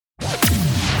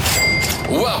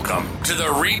Welcome to the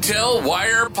Retail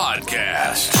Wire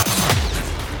Podcast.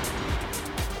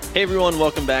 Hey everyone,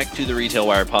 welcome back to the Retail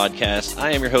Wire Podcast.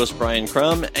 I am your host, Brian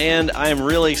Crum, and I am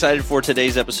really excited for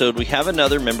today's episode. We have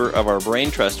another member of our Brain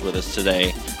Trust with us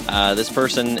today. This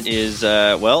person is,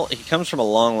 he comes from a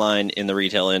long line in the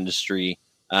retail industry.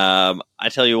 I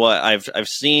tell you what, I've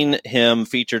seen him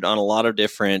featured on a lot of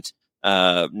different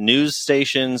news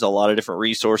stations, a lot of different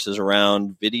resources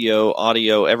around video,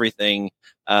 audio, everything.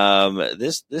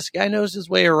 This guy knows his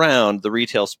way around the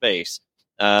retail space.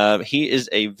 He is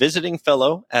a visiting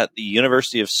fellow at the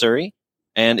University of Surrey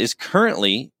and is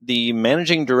currently the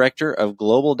managing director of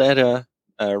Global Data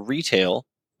Retail,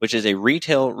 which is a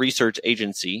retail research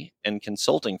agency and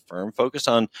consulting firm focused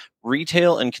on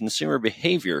retail and consumer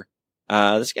behavior.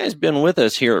 This guy's been with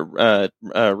us here at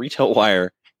Retail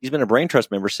Wire. He's been a Brain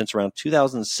Trust member since around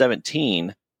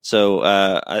 2017. So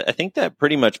I think that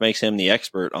pretty much makes him the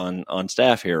expert on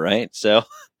staff here, right? So,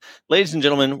 ladies and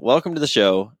gentlemen, welcome to the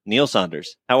show, Neil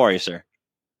Saunders. How are you, sir?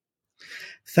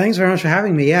 Thanks very much for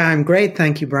having me. Yeah, I'm great.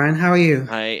 Thank you, Brian. How are you?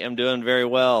 I am doing very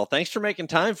well. Thanks for making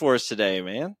time for us today,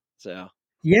 man.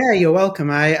 Yeah, you're welcome.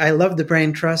 I love the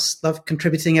Brain Trust, love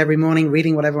contributing every morning,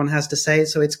 reading what everyone has to say.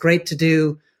 So it's great to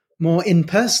do more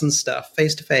in-person stuff,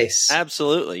 face-to-face.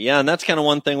 Absolutely. Yeah, and that's kind of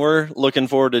one thing we're looking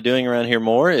forward to doing around here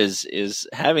more is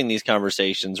having these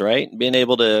conversations, right? Being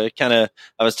able to I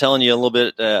was telling you a little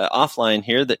bit offline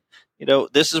here that,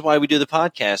 this is why we do the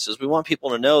podcast, is we want people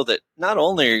to know that not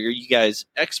only are you guys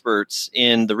experts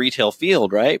in the retail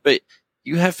field, right? But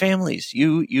you have families,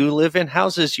 you live in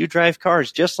houses, you drive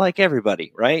cars just like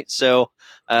everybody, right? So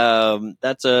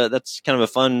that's kind of a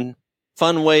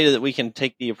fun way that we can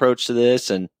take the approach to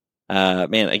this. And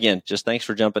man, again, just thanks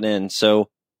for jumping in. So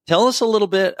tell us a little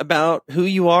bit about who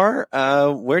you are.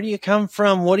 Where do you come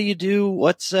from? What do you do?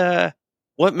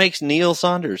 What makes Neil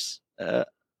Saunders the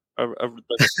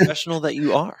professional that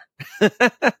you are?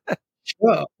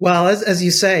 Sure. Well, as you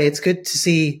say, it's good to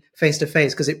see face to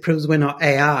face because it proves we're not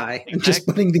AI. Exactly. And just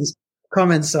putting these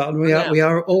comments on, we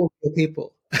are all real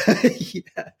people.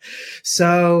 Yeah.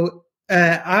 So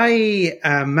I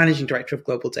am managing director of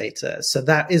Global Data. So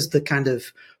that is the kind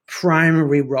of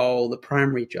primary role, the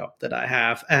primary job that I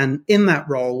have. And in that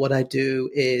role, what I do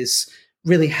is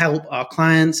really help our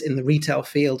clients in the retail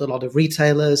field, a lot of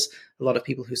retailers, a lot of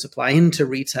people who supply into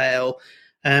retail,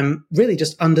 really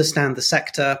just understand the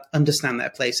sector, understand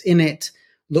their place in it,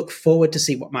 look forward to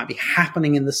see what might be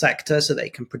happening in the sector so they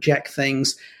can project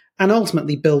things, and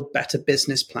ultimately build better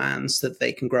business plans that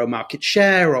they can grow market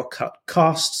share or cut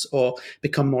costs or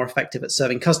become more effective at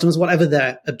serving customers, whatever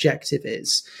their objective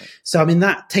is. So,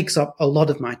 that takes up a lot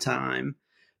of my time.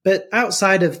 But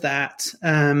outside of that,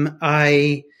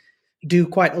 I do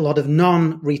quite a lot of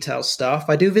non-retail stuff.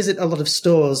 I do visit a lot of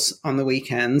stores on the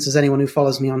weekends, as anyone who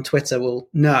follows me on Twitter will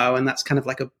know, and that's kind of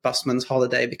like a busman's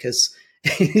holiday because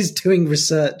he's doing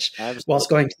research whilst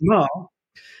going to the mall.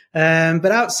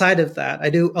 But outside of that, I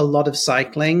do a lot of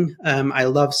cycling. I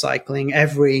love cycling.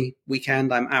 Every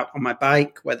weekend I'm out on my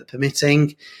bike, weather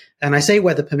permitting. And I say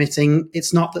weather permitting,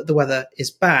 it's not that the weather is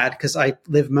bad because I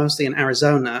live mostly in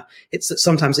Arizona. It's that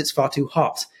sometimes it's far too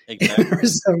hot in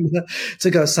Arizona to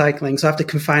go cycling. So I have to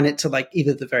confine it to like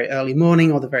either the very early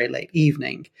morning or the very late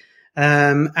evening.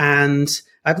 And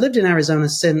I've lived in Arizona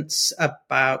since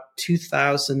about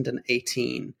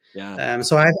 2018. Yeah.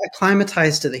 So I've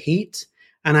acclimatized to the heat.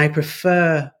 And I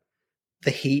prefer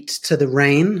the heat to the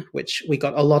rain, which we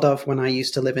got a lot of when I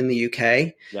used to live in the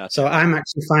UK. Yeah. So I'm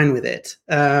actually fine with it.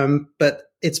 But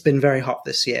it's been very hot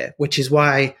this year, which is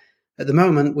why at the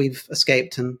moment we've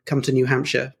escaped and come to New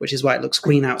Hampshire, which is why it looks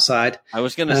green outside. I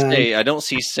was going to say, I don't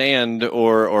see sand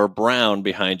or brown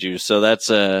behind you. So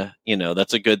that's a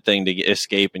good thing to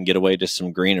escape and get away to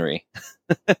some greenery.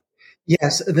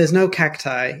 Yes. There's no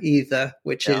cacti either,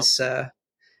 which is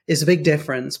a big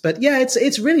difference. But yeah,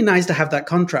 it's really nice to have that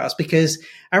contrast because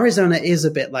Arizona is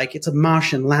a bit like it's a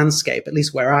Martian landscape, at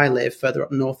least where I live. Further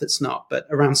up north, it's not. But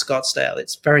around Scottsdale,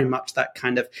 it's very much that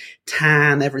kind of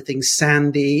tan, everything's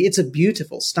sandy. It's a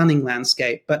beautiful, stunning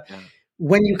landscape. But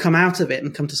when you come out of it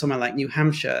and come to somewhere like New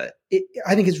Hampshire,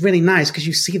 I think it's really nice because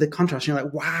you see the contrast. And you're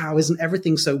like, wow, isn't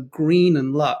everything so green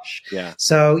and lush? Yeah.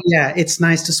 So yeah, it's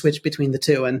nice to switch between the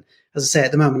two. And as I say,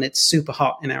 at the moment, it's super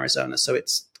hot in Arizona. So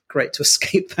it's great to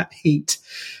escape that heat.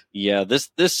 Yeah, this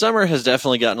summer has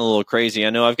definitely gotten a little crazy. I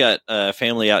know I've got a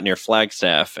family out near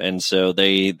Flagstaff, and so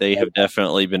they have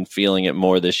definitely been feeling it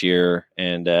more this year.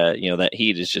 And that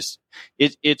heat is just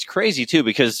it's crazy too.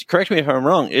 Because correct me if I'm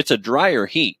wrong, it's a drier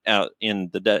heat out in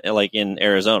in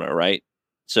Arizona, right?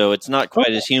 So it's not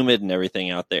quite as humid and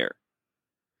everything out there.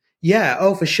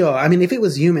 Yeah, for sure. I mean, if it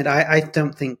was humid, I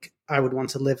don't think I would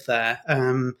want to live there.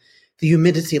 The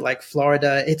humidity, like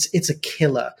Florida, it's a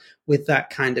killer with that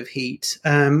kind of heat.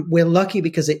 We're lucky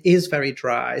because it is very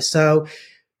dry. So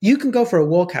you can go for a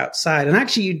walk outside and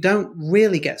actually you don't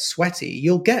really get sweaty.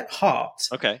 You'll get hot.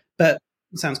 Okay. But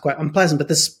it sounds quite unpleasant, but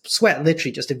the sweat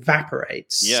literally just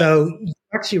evaporates. Yeah. So you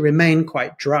actually remain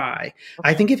quite dry. Okay.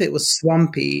 I think if it was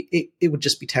swampy, it would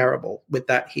just be terrible with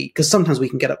that heat. Because sometimes we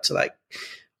can get up to like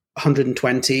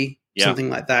 120, something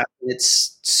like that.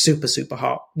 It's super, super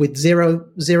hot with zero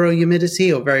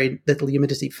humidity or very little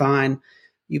humidity. Fine.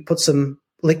 You put some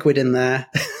liquid in there.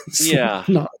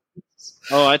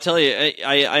 Oh, I tell you,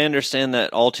 I understand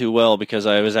that all too well because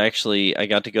I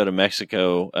got to go to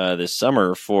Mexico this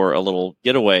summer for a little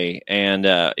getaway, and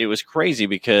it was crazy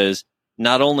because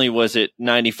not only was it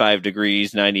 95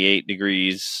 degrees, 98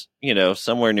 degrees,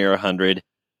 somewhere near 100,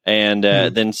 and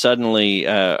then suddenly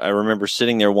I remember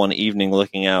sitting there one evening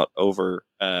looking out over,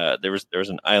 there was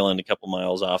an island a couple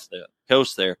miles off the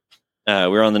coast there. We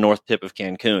were on the north tip of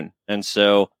Cancun, and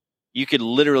so you could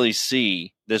literally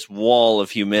see this wall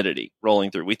of humidity rolling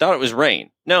through. We thought it was rain.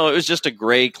 No, it was just a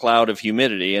gray cloud of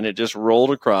humidity, and it just rolled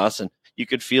across, and you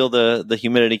could feel the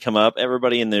humidity come up.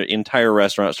 Everybody in the entire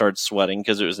restaurant started sweating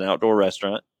because it was an outdoor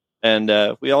restaurant, and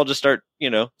we all just start,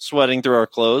 sweating through our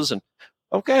clothes. And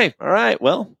okay, all right,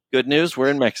 well, good news, we're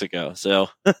in Mexico, so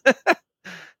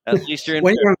at least you're in.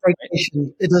 When you're on vacation,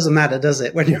 right? It doesn't matter, does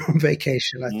it? When you're on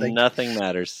vacation, I think nothing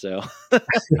matters. So.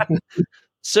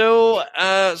 So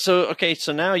okay.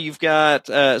 So now you've got.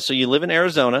 So you live in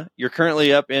Arizona. You're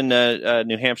currently up in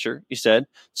New Hampshire. You said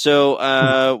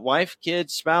so. Wife,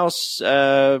 kids, spouse,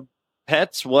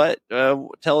 pets. What?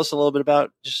 Tell us a little bit about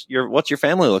just what's your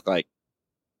family look like?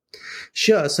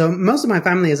 Sure. So most of my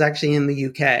family is actually in the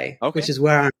UK, which is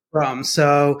where I'm from.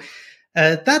 So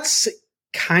that's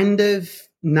kind of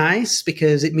nice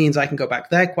because it means I can go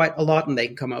back there quite a lot and they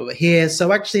can come over here.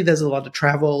 So actually there's a lot of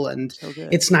travel and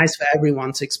it's nice for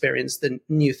everyone to experience the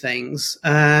new things.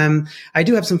 I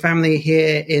do have some family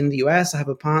here in the US. I have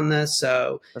a partner,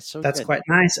 so that's quite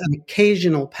nice. An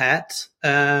occasional pet.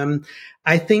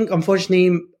 I think,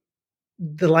 unfortunately,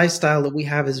 the lifestyle that we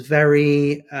have is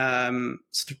very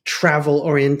sort of travel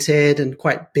oriented and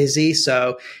quite busy.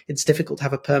 So it's difficult to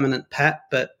have a permanent pet,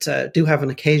 but do have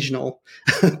an occasional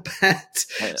pet.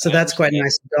 So that's quite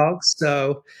nice. Dogs.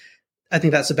 So I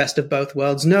think that's the best of both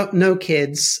worlds. No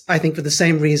kids. I think for the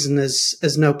same reason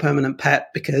as no permanent pet,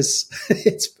 because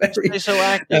it's very so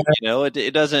active.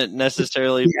 It doesn't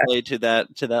necessarily play to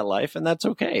that life, and that's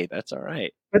okay. That's all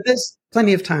right. But there's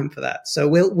plenty of time for that, so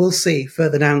we'll see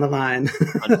further down the line.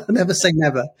 Never say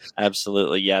never.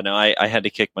 Absolutely, yeah. No, I had to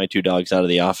kick my two dogs out of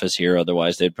the office here,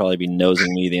 otherwise they'd probably be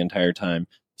nosing me the entire time.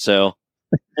 So.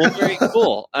 Well, very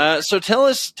cool. So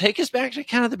take us back to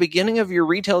kind of the beginning of your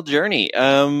retail journey.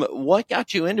 What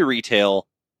got you into retail?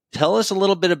 Tell us a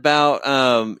little bit about,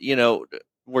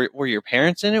 were your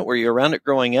parents in it? Were you around it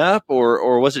growing up,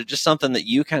 or was it just something that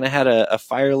you kind of had a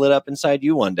fire lit up inside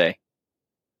you one day?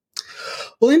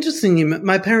 Well, interestingly,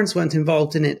 my parents weren't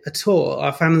involved in it at all.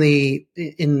 Our family,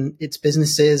 in its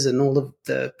businesses and all of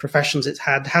the professions it's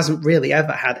had, hasn't really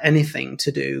ever had anything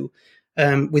to do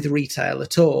with retail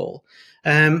at all.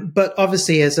 But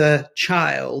obviously, as a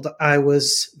child, I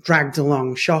was dragged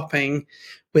along shopping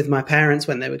with my parents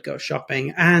when they would go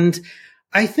shopping. And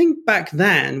I think back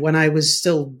then, when I was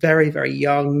still very, very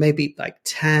young, maybe like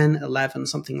 10, 11,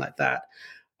 something like that,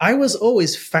 I was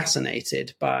always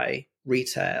fascinated by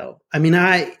retail. I mean,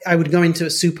 I would go into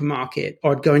a supermarket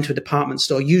or I'd go into a department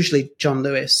store, usually John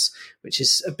Lewis, which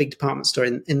is a big department store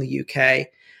in the UK.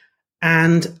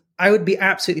 And I would be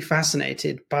absolutely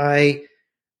fascinated by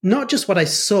not just what I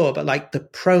saw, but like the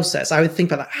process. I would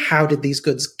think about how did these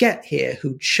goods get here?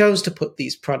 Who chose to put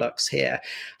these products here?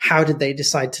 How did they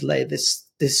decide to lay this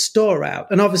store out?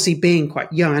 And obviously being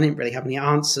quite young, I didn't really have any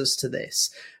answers to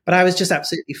this, but I was just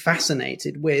absolutely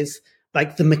fascinated with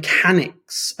like the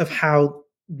mechanics of how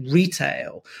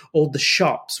retail or the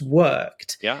shops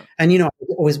worked. Yeah. And, I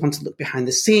always wanted to look behind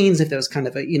the scenes. If there was kind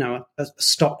of a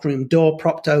stockroom door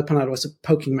propped open, I'd always be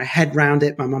poking my head around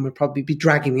it. My mum would probably be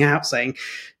dragging me out saying,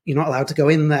 you're not allowed to go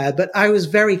in there. But I was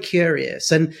very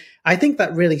curious. And I think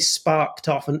that really sparked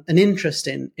off an interest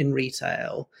in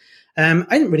retail. I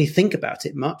didn't really think about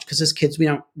it much because as kids, we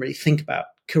don't really think about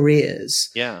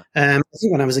careers. Yeah. I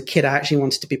think when I was a kid, I actually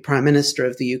wanted to be Prime Minister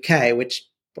of the UK, which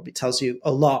probably tells you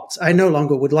a lot. I no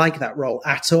longer would like that role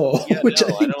at all. Yeah, which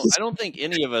I don't think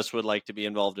any of us would like to be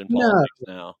involved in politics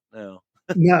now. No.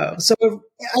 No. So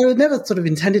I had never sort of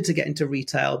intended to get into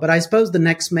retail, but I suppose the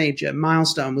next major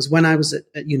milestone was when I was at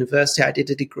university. I did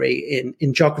a degree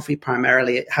in geography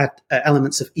primarily. It had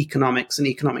elements of economics and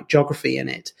economic geography in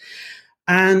it.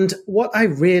 And what I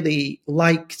really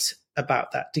liked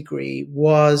about that degree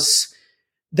was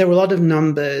there were a lot of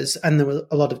numbers and there was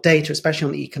a lot of data, especially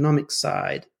on the economic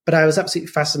side. But I was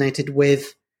absolutely fascinated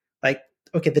with, like,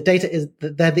 okay, the data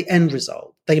they're the end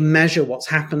result. They measure what's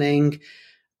happening.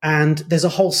 And there's a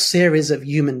whole series of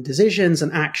human decisions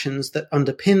and actions that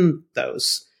underpin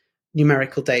those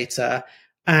numerical data.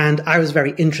 And I was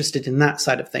very interested in that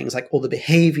side of things, like all the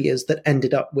behaviors that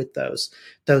ended up with those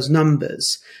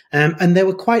numbers. And there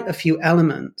were quite a few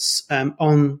elements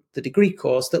on the degree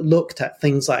course that looked at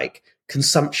things like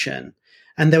consumption.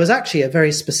 And there was actually a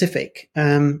very specific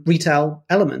retail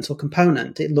element or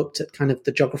component. It looked at kind of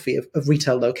the geography of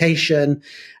retail location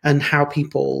and how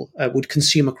people would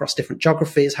consume across different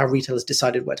geographies, how retailers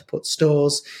decided where to put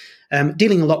stores,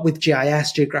 dealing a lot with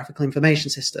GIS, geographical information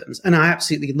systems. And I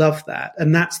absolutely love that.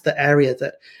 And that's the area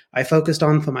that I focused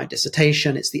on for my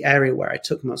dissertation. It's the area where I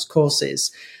took most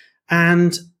courses.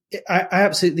 And I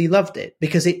absolutely loved it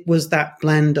because it was that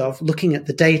blend of looking at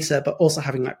the data, but also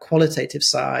having that qualitative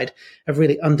side of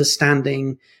really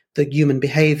understanding the human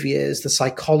behaviors, the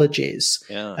psychologies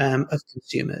of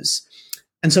consumers.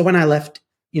 And so when I left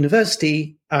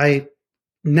university, I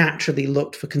naturally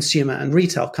looked for consumer and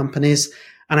retail companies.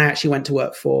 And I actually went to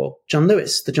work for John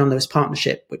Lewis, the John Lewis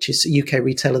Partnership, which is a UK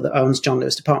retailer that owns John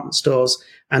Lewis department stores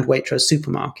and Waitrose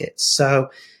supermarkets. So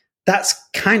that's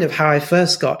kind of how I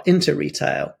first got into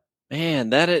retail. Man,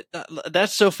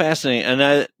 that's so fascinating.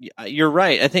 And you're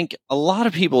right. I think a lot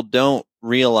of people don't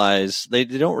realize, they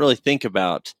don't really think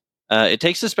about, it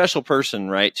takes a special person,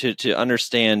 right, to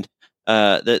understand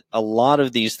that a lot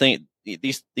of these things,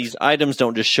 these items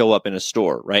don't just show up in a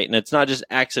store, right? And it's not just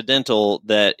accidental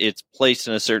that it's placed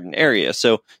in a certain area.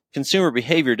 So consumer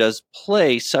behavior does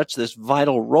play such this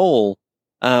vital role.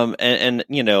 And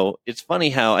you know, it's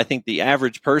funny how I think the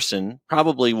average person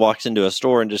probably walks into a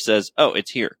store and just says, "Oh,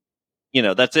 it's here." You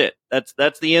know, that's it.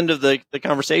 That's the end of the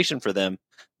conversation for them.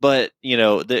 But, you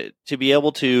know, to be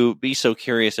able to be so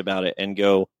curious about it and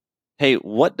go, hey,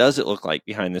 what does it look like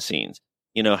behind the scenes?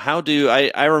 You know, how do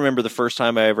I remember the first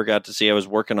time I ever got to see, I was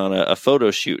working on a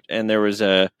photo shoot, and there was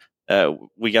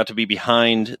we got to be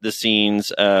behind the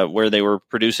scenes where they were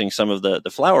producing some of the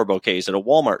flower bouquets at a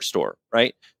Walmart store,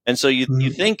 right? And so you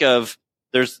think of,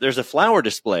 there's a flower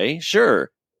display,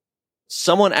 sure.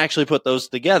 Someone actually put those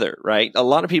together, right? A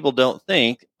lot of people don't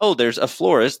think, oh, there's a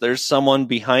florist, there's someone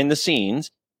behind the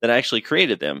scenes that actually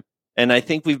created them. And I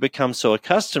think we've become so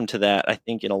accustomed to that. I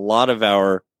think in a lot of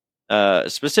our,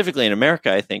 specifically in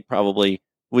America, I think probably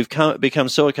we've become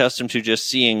so accustomed to just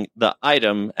seeing the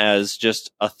item as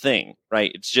just a thing,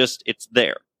 right? It's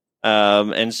there.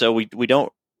 And so we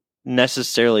don't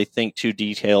necessarily think too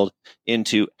detailed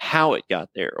into how it got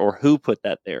there or who put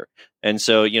that there. And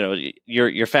so, you know,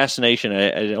 your fascination,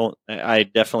 I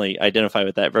definitely identify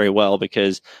with that very well,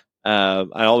 because I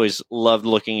always loved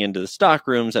looking into the stock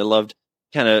rooms. I loved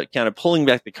kind of pulling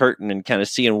back the curtain and kind of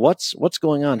seeing what's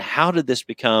going on. How did this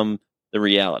become the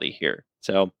reality here?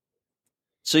 So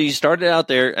you started out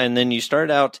there, and then you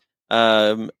started out,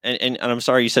 and I'm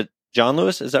sorry, you said John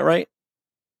Lewis, is that right?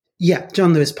 Yeah,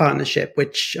 John Lewis Partnership,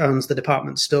 which owns the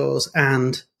department stores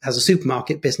and has a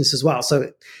supermarket business as well. So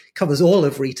it covers all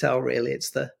of retail, really.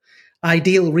 It's the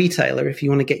ideal retailer if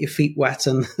you want to get your feet wet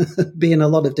and be in a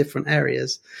lot of different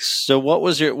areas. So what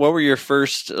were your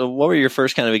first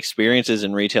kind of experiences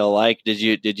in retail like? Did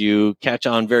you catch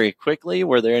on very quickly?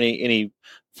 Were there any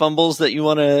fumbles that you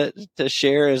want to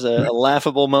share as a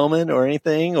laughable moment or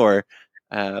anything? Or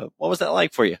what was that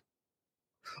like for you?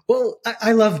 Well,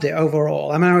 I loved it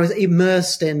overall. I mean, I was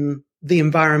immersed in the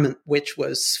environment, which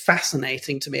was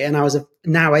fascinating to me. And I was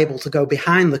now able to go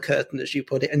behind the curtain, as you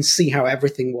put it, and see how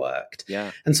everything worked.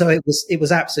 Yeah. And so it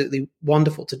was absolutely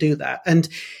wonderful to do that. And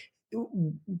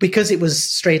because it was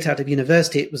straight out of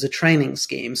university, it was a training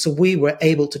scheme. So we were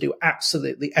able to do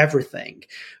absolutely everything,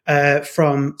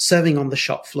 from serving on the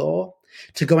shop floor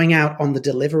to going out on the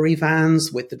delivery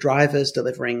vans with the drivers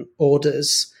delivering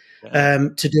orders,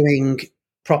 to doing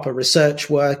proper research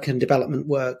work and development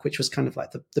work, which was kind of like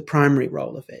the primary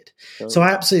role of it. So I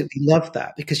absolutely loved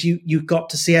that, because you got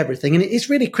to see everything. And it's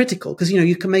really critical, because, you know,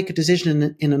 you can make a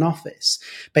decision in an office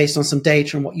based on some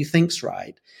data and what you think's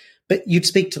right. But you'd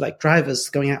speak to like drivers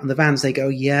going out in the vans. They go,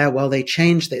 yeah, well, they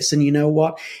changed this. And you know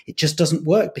what? It just doesn't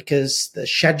work because the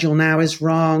schedule now is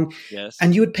wrong. Yes.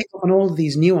 And you would pick up on all of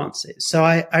these nuances. So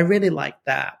I really liked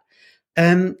that.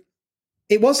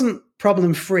 It wasn't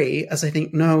problem free, as I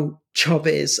think no job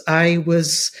is. I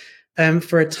was,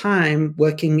 for a time,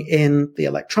 working in the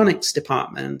electronics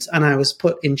department, and I was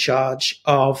put in charge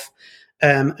of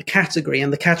a category,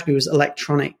 and the category was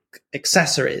electronic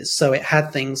accessories. So it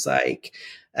had things like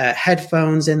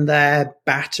headphones in there,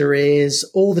 batteries,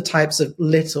 all the types of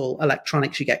little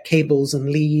electronics. You get cables and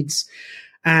leads.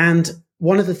 And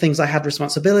one of the things I had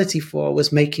responsibility for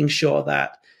was making sure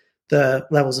that the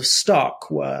levels of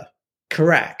stock were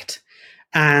correct.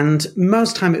 And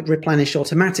most time it would replenish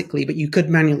automatically, but you could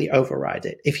manually override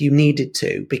it if you needed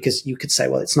to, because you could say,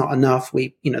 well, it's not enough.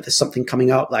 There's something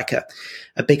coming up, like a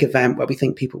big event where we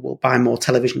think people will buy more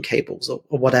television cables or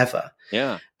whatever.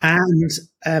 Yeah. And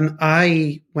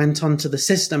I went onto the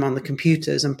system on the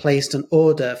computers and placed an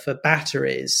order for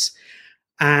batteries.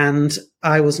 And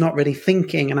I was not really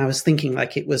thinking, and I was thinking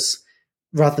like it was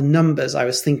rather than numbers. I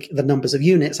was thinking the numbers of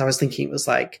units. I was thinking it was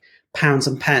like pounds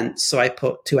and pence. So I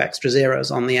put 2 extra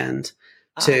zeros on the end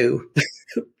to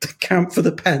count for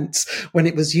the pence when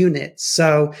it was units.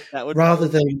 So that would rather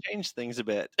than change things a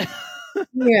bit.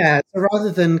 yeah, so rather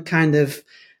than kind of,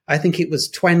 I think it was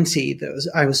 20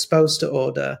 that I was supposed to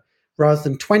order. Rather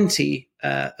than 20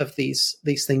 of these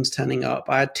things turning up,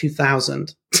 I had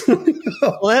 2,000.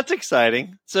 Well, that's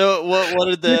exciting. So what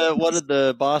did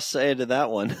the boss say to that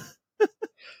one?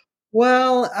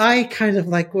 Well, I kind of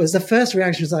was the first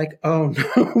reaction was like, oh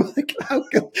no, like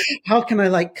how can I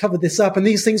like cover this up? And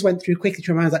these things went through quickly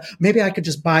through my mind. Like, maybe I could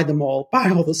just buy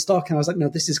all the stock. And I was like, no,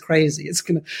 this is crazy. It's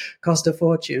going to cost a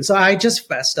fortune. So I just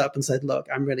fessed up and said, look,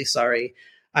 I'm really sorry.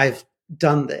 I've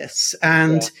done this.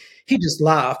 And he just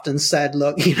laughed and said,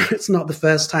 look, it's not the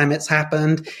first time it's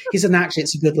happened. He said, actually,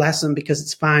 it's a good lesson because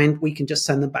it's fine. We can just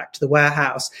send them back to the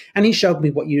warehouse. And he showed me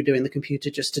what you do in the computer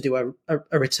just to do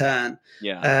a return.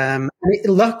 Yeah.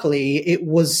 Luckily, it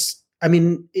was,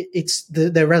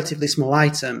 they're relatively small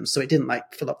items, so it didn't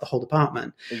fill up the whole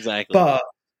department. Exactly. But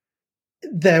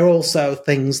they're also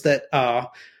things that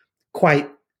are quite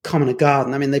common in a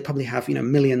garden. They probably have,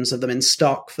 millions of them in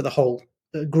stock for the whole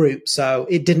group, so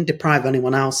it didn't deprive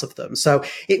anyone else of them. So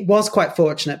it was quite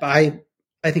fortunate, but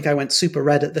I think I went super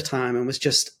red at the time and was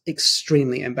just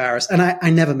extremely embarrassed. And I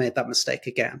never made that mistake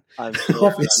again. I'm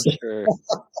sure.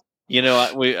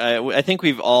 I think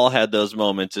we've all had those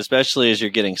moments, especially as you're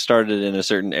getting started in a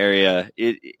certain area.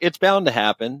 It's bound to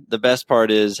happen. The best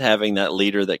part is having that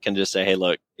leader that can just say, hey,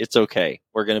 look, it's okay.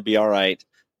 We're going to be all right.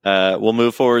 We'll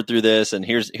move forward through this. And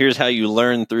here's how you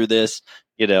learn through this.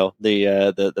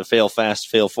 The fail fast,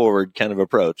 fail forward kind of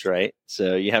approach, right?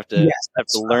 So you have to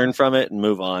learn from it and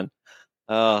move on.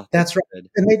 That's right. Good.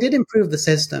 And they did improve the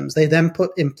systems. They then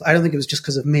put in, I don't think it was just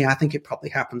because of me. I think it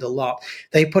probably happened a lot.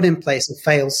 They put in place a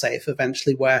fail safe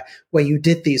eventually where you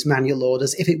did these manual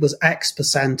orders. If it was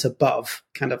X% above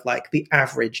kind of like the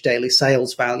average daily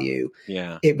sales value,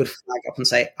 it would flag up and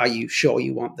say, are you sure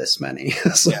you want this many?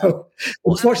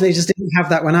 Unfortunately, they just didn't have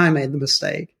that when I made the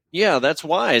mistake. Yeah, that's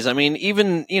wise.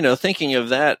 Even, thinking of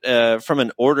that from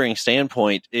an ordering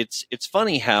standpoint, it's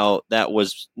funny how that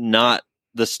was not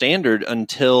the standard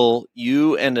until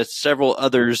you and several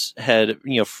others had,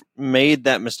 made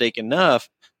that mistake enough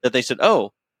that they said,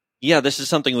 oh, yeah, this is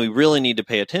something we really need to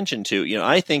pay attention to.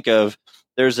 I think of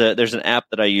there's an app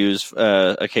that I use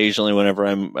occasionally whenever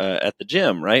I'm at the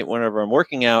gym, right? Whenever I'm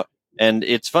working out. And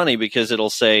it's funny because it'll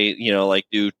say,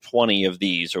 do 20 of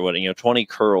these or 20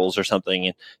 curls or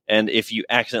something. And if you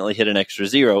accidentally hit an extra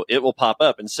zero, it will pop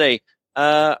up and say,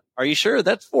 are you sure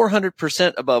that's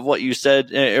 400% above what you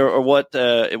said or what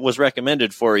it was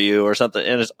recommended for you or something?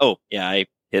 And it's, oh, yeah, I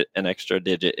hit an extra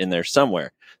digit in there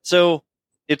somewhere. So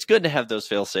it's good to have those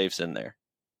fail safes in there.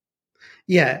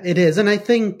 Yeah, it is. And I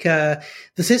think the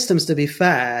systems, to be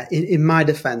fair, in my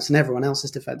defense and everyone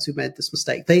else's defense who made this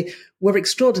mistake, they were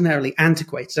extraordinarily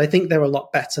antiquated. I think they're a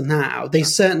lot better now. They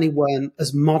certainly weren't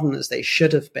as modern as they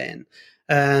should have been.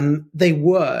 They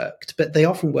worked, but they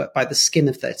often worked by the skin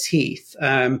of their teeth.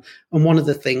 And one of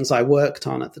the things I worked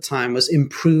on at the time was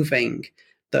improving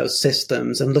those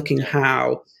systems and looking at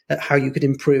how you could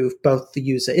improve both the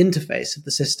user interface of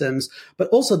the systems, but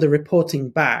also the reporting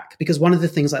back. Because one of the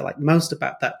things I liked most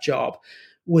about that job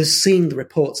was seeing the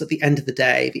reports at the end of the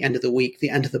day, the end of the week, the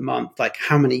end of the month, like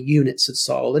how many units had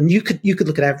sold. And you could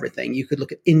look at everything. You could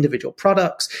look at individual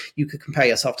products. You could compare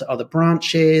yourself to other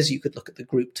branches. You could look at the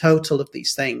group total of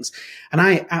these things. And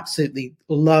I absolutely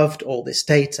loved all this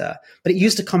data, but it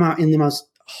used to come out in the most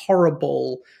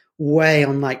horrible way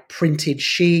on like printed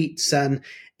sheets. And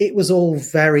it was all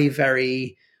very,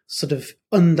 very sort of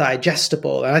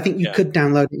undigestible. And I think you could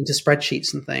download it into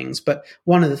spreadsheets and things. But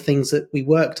one of the things that we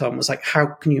worked on was like, how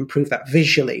can you improve that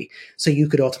visually? So you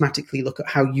could automatically look at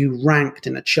how you ranked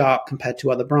in a chart compared to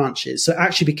other branches. So it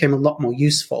actually became a lot more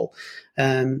useful.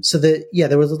 There was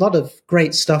a lot of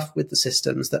great stuff with the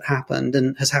systems that happened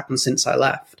and has happened since I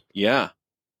left. Yeah.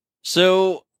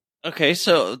 So, okay.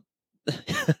 So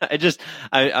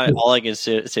all I can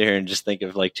sit here and just think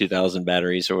of like 2,000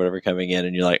 batteries or whatever coming in,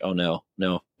 and you're like, oh no,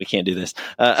 we can't do this.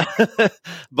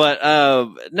 But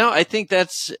no, I think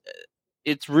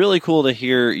it's really cool to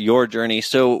hear your journey.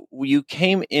 So you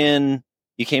came in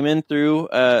through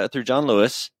John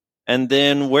Lewis, and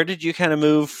then where did you kind of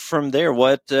move from there?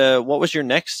 What was your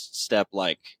next step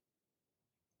like?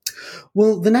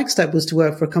 Well, the next step was to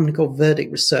work for a company called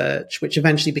Verdict Research, which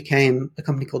eventually became a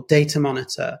company called Data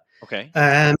Monitor. Okay.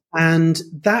 And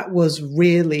that was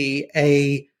really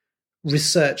a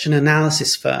research and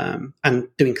analysis firm, and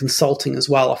doing consulting as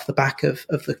well off the back of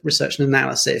the research and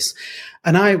analysis.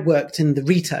 And I worked in the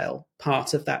retail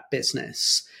part of that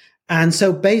business. And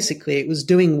so basically it was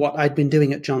doing what I'd been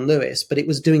doing at John Lewis, but it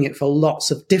was doing it for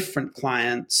lots of different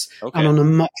clients and on a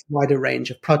much wider range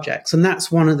of projects. And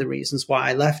that's one of the reasons why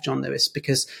I left John Lewis,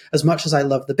 because as much as I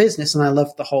love the business and I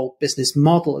love the whole business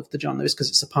model of the John Lewis, because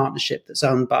it's a partnership that's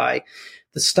owned by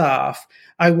the staff,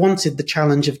 I wanted the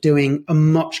challenge of doing a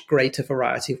much greater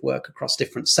variety of work across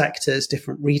different sectors,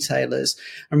 different retailers,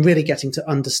 and really getting to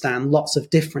understand lots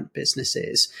of different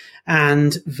businesses.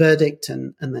 And Verdict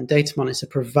and then Data Monitor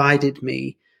provided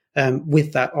me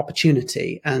with that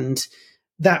opportunity. And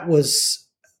that was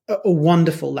a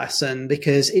wonderful lesson,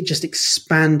 because it just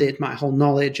expanded my whole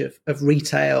knowledge of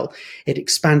retail. It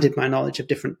expanded my knowledge of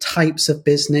different types of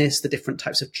business, the different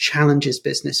types of challenges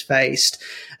business faced,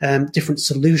 different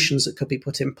solutions that could be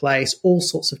put in place, all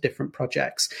sorts of different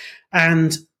projects.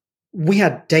 And we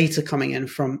had data coming in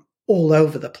from all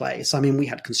over the place. I mean, we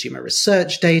had consumer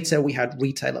research data, we had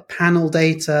retailer panel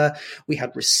data, we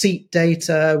had receipt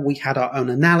data, we had our own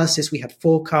analysis, we had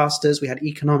forecasters, we had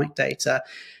economic data.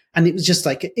 And it was just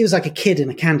like, it was like a kid in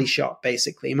a candy shop,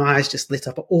 basically. My eyes just lit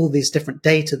up at all these different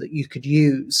data that you could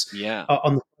use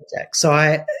on the project. So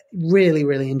I really,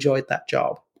 really enjoyed that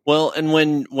job. Well, and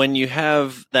when you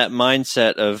have that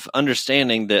mindset of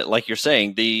understanding that, like you're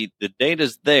saying, the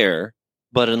data's there,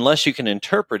 but unless you can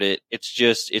interpret it,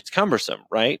 it's cumbersome,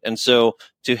 right? And so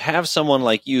to have someone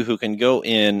like you who can go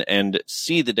in and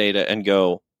see the data and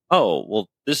go, oh, well,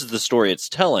 this is the story it's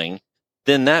telling,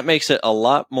 then that makes it a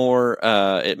lot more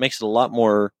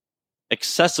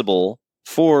accessible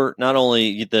for not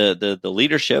only the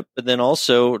leadership, but then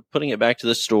also putting it back to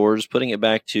the stores, putting it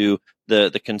back to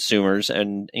the consumers.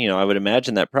 And I would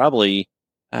imagine that probably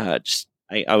just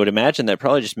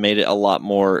made it a lot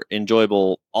more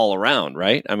enjoyable all around,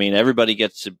 right? I mean, everybody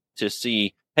gets to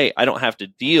see, hey, I don't have to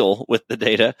deal with the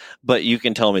data, but you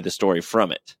can tell me the story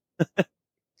from it.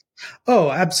 Oh,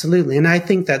 absolutely. And I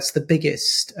think that's the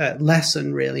biggest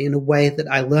lesson, really, in a way that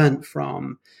I learned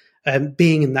from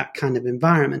being in that kind of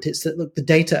environment. It's that, look, the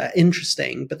data are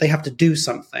interesting, but they have to do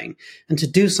something. And to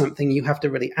do something, you have to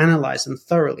really analyze them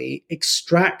thoroughly,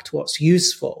 extract what's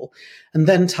useful, and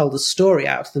then tell the story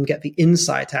out to them, get the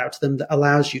insight out of them that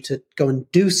allows you to go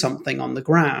and do something on the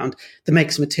ground that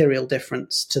makes a material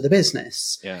difference to the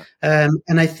business. Yeah.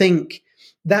 And I think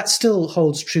that still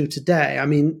holds true today. I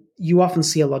mean, you often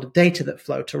see a lot of data that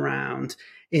float around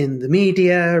in the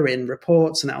media, in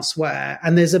reports and elsewhere,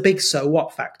 and there's a big so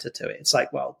what factor to it. It's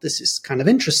like, well, this is kind of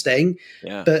interesting,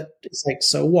 but it's like,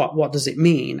 so what? What does it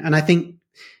mean? And I think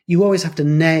you always have to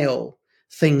nail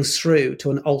things through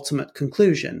to an ultimate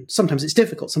conclusion. Sometimes it's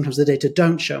difficult. Sometimes the data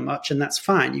don't show much, and that's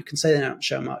fine. You can say they don't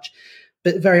show much.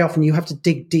 But very often you have to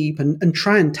dig deep and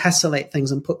try and tessellate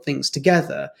things and put things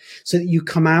together so that you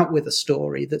come out with a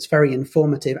story that's very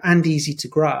informative and easy to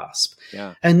grasp.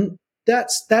 Yeah. And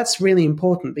that's really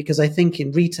important, because I think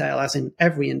in retail, as in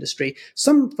every industry,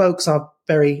 some folks are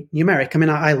very numeric. I mean,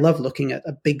 I love looking at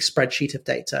a big spreadsheet of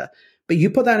data, but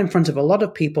you put that in front of a lot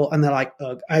of people and they're like,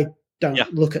 ugh, I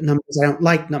don't look at numbers. I don't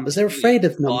like numbers. They're afraid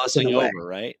of numbers in a way. Over,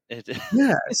 right?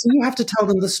 Yeah. So you have to tell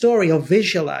them the story or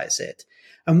visualize it.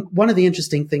 And one of the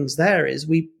interesting things there is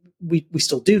we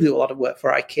still do a lot of work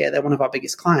for IKEA. They're one of our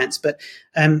biggest clients. But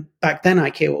back then,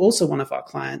 IKEA were also one of our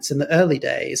clients in the early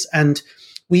days. And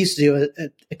we used to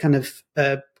do a kind of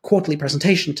quarterly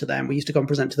presentation to them. We used to go and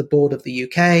present to the board of the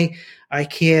UK,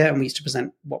 IKEA, and we used to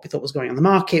present what we thought was going on in the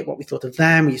market, what we thought of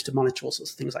them. We used to monitor all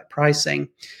sorts of things like pricing.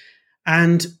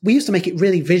 And we used to make it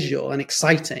really visual and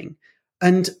exciting.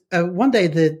 And one day,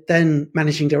 the then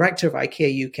managing director of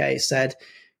IKEA UK said,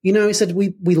 he said,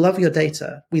 we love your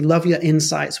data. We love your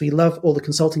insights. We love all the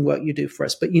consulting work you do for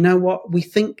us. But you know what? We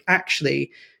think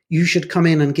actually you should come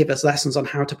in and give us lessons on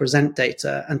how to present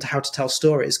data and how to tell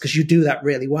stories, because you do that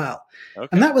really well. Okay.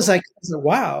 And that was like,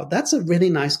 wow, that's a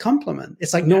really nice compliment.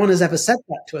 It's like no one has ever said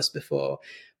that to us before.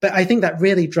 But I think that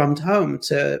really drummed home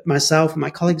to myself and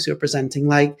my colleagues who are presenting,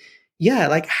 like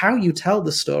how you tell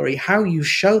the story, how you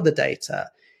show the data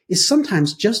is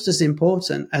sometimes just as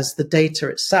important as the data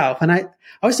itself. And I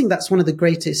always think that's one of the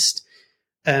greatest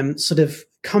sort of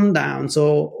come downs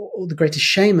or the greatest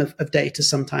shame of data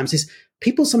sometimes is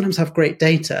people sometimes have great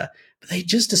data, but they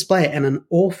just display it in an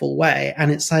awful way.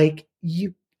 And it's like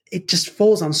it just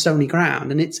falls on stony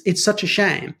ground. And it's such a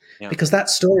shame because that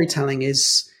storytelling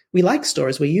we like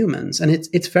stories, we're humans, and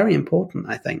it's very important,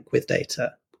 I think, with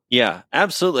data. Yeah,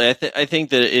 absolutely. I think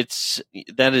that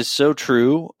that is so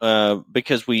true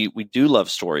because we do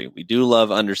love story. We do love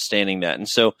understanding that. And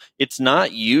so it's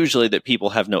not usually that people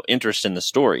have no interest in the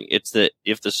story. It's that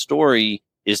if the story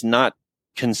is not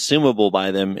consumable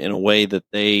by them in a way that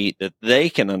they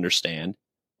can understand,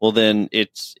 well, then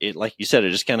it like you said,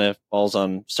 it just kind of falls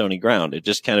on stony ground. It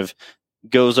just kind of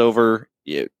goes over.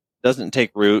 It doesn't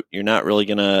take root. You're not really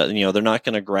gonna, they're not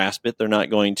gonna grasp it. They're not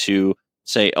going to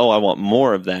say, "Oh, I want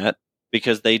more of that,"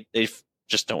 because they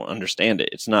just don't understand it.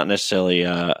 It's not necessarily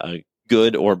a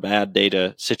good or bad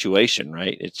data situation,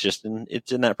 right? It's just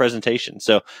it's in that presentation.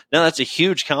 So now that's a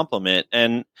huge compliment.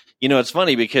 And it's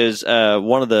funny because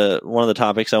one of the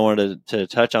topics I wanted to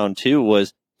touch on too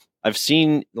was I've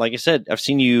seen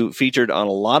you featured on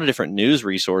a lot of different news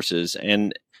resources.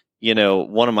 And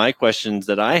one of my questions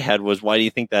that I had was, why do you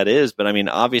think that is? But I mean,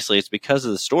 obviously it's because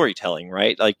of the storytelling,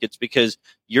 right? Like it's because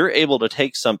you're able to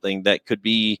take something that could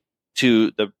be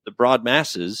to the broad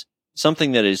masses,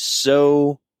 something that is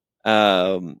so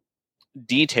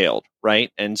detailed,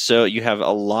 right? And so you have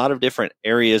a lot of different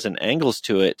areas and angles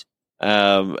to it.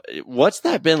 What's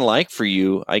that been like for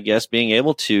you, I guess, being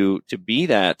able to be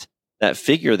that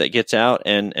figure that gets out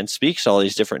and speaks to all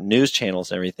these different news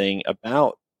channels and everything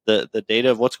about the data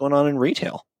of what's going on in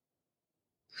retail?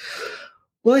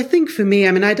 Well, I think for me,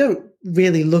 I mean, I don't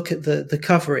really look at the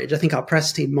coverage. I think our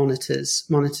press team monitors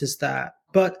that.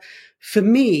 But for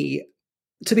me,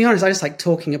 to be honest, I just like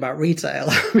talking about retail.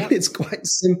 I mean, it's quite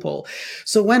simple.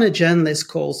 So when a journalist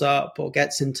calls up or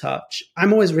gets in touch,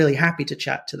 I'm always really happy to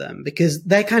chat to them because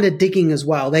they're kind of digging as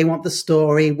well. They want the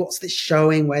story. What's this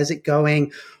showing? Where's it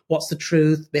going? What's the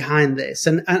truth behind this?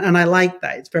 And I like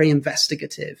that. It's very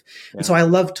investigative. Yeah. And so I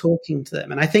love talking to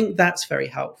them. And I think that's very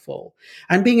helpful.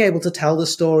 And being able to tell the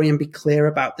story and be clear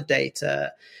about the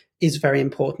data is very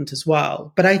important as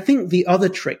well. But I think the other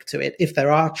trick to it, if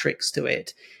there are tricks to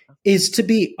it, is to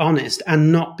be honest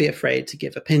and not be afraid to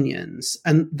give opinions.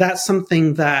 And that's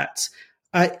something that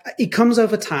it comes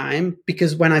over time,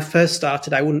 because when I first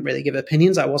started, I wouldn't really give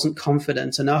opinions. I wasn't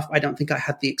confident enough. I don't think I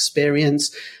had the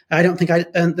experience. I don't think I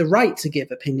earned the right to give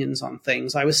opinions on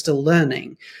things. I was still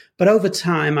learning. But over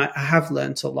time, I have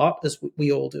learned a lot, as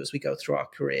we all do as we go through our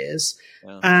careers.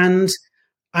 Wow. And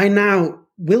I now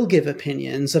will give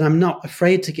opinions, and I'm not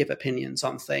afraid to give opinions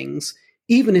on things,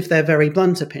 even if they're very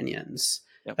blunt opinions.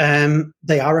 Yep.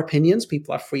 They are opinions.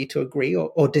 People are free to agree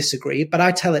or disagree, but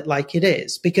I tell it like it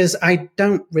is, because I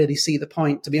don't really see the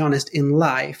point, to be honest, in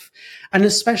life, and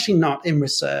especially not in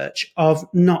research, of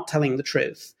not telling the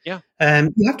truth. Yeah.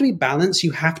 You have to be balanced.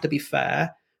 You have to be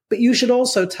fair, but you should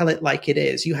also tell it like it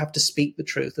is. You have to speak the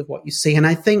truth of what you see. And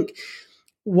I think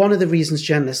one of the reasons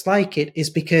journalists like it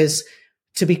is because,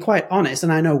 to be quite honest,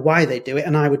 and I know why they do it,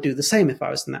 and I would do the same if I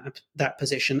was in that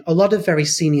position, a lot of very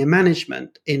senior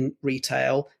management in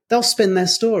retail, they'll spin their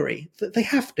story. They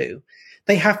have to.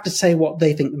 They have to say what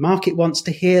they think the market wants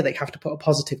to hear. They have to put a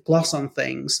positive gloss on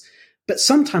things. But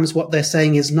sometimes what they're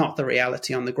saying is not the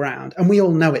reality on the ground. And we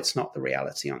all know it's not the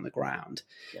reality on the ground.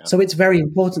 Yeah. So it's very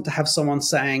important to have someone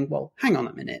saying, well, hang on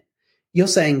a minute. You're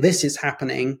saying this is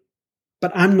happening,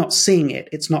 but I'm not seeing it.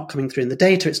 It's not coming through in the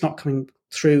data. It's not coming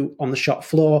through on the shop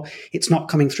floor. It's not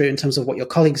coming through in terms of what your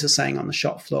colleagues are saying on the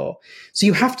shop floor. So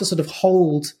you have to sort of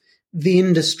hold the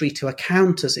industry to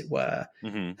account, as it were.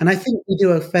 Mm-hmm. And I think we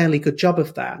do a fairly good job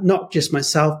of that, not just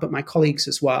myself, but my colleagues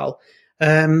as well.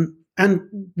 And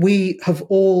we have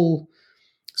all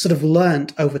sort of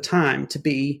learned over time to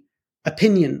be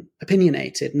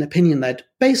opinionated and opinion-led,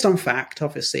 based on fact,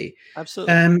 obviously.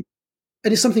 Absolutely. And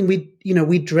it's something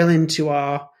we drill into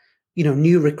our,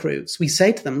 new recruits. We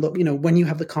say to them, look, when you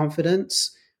have the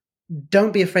confidence,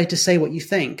 don't be afraid to say what you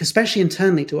think, especially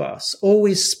internally to us.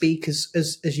 Always speak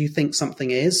as you think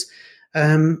something is.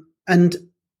 And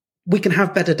we can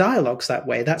have better dialogues that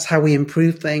way. That's how we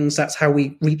improve things. That's how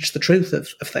we reach the truth of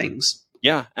things.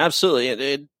 Yeah,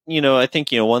 absolutely. I think,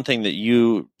 one thing that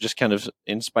you just kind of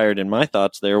inspired in my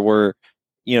thoughts there were,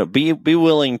 be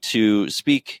willing to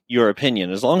speak your opinion,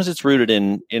 as long as it's rooted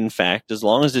in fact, as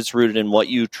long as it's rooted in what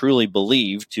you truly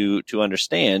believe to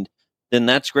understand, then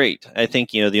that's great. I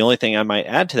think, the only thing I might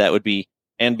add to that would be,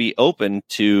 and be open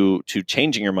to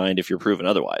changing your mind if you're proven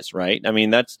otherwise, right? I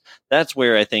mean, that's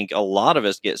where I think a lot of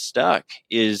us get stuck,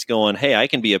 is going, hey, I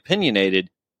can be opinionated,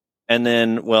 and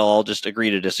then, well, I'll just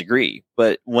agree to disagree.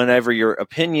 But whenever you're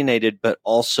opinionated, but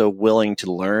also willing to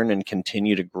learn and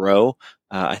continue to grow,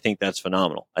 I think that's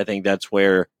phenomenal. I think that's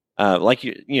where, like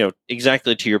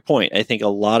exactly to your point, I think a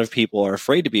lot of people are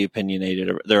afraid to be opinionated.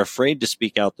 Or they're afraid to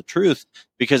speak out the truth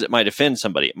because it might offend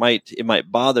somebody. It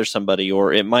might bother somebody,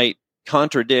 or it might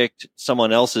contradict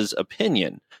someone else's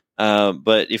opinion.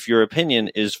 But if your opinion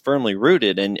is firmly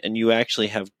rooted and you actually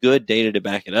have good data to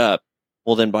back it up,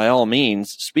 well, then by all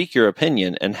means, speak your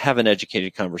opinion and have an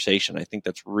educated conversation. I think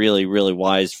that's really, really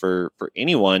wise for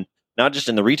anyone, not just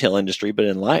in the retail industry, but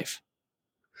in life.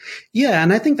 Yeah,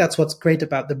 and I think that's what's great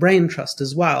about the Brain Trust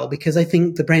as well, because I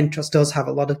think the Brain Trust does have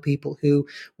a lot of people who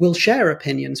will share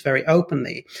opinions very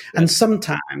openly. Yeah. And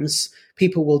sometimes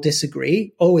people will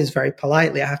disagree, always very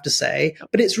politely, I have to say.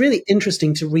 But it's really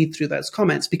interesting to read through those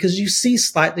comments because you see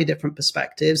slightly different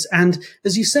perspectives. And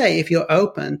as you say, if you're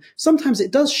open, sometimes it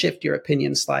does shift your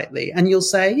opinion slightly. And you'll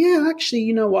say, yeah, actually,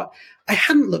 you know what? I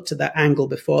hadn't looked at that angle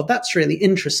before. That's really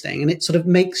interesting. And it sort of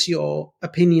makes your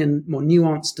opinion more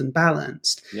nuanced and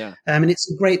balanced. Yeah. And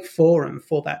it's a great forum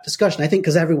for that discussion. I think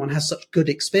because everyone has such good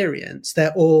experience,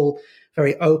 they're all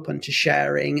very open to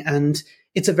sharing, and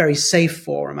it's a very safe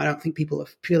forum. I don't think people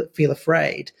feel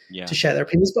afraid to share their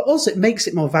opinions, but also it makes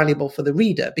it more valuable for the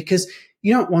reader because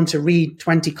you don't want to read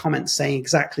 20 comments saying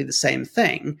exactly the same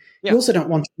thing. Yeah. You also don't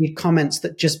want to read comments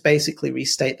that just basically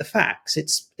restate the facts.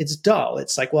 It's dull.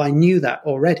 It's like, well, I knew that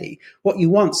already. What you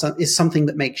want is something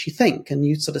that makes you think, and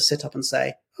you sort of sit up and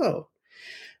say, oh.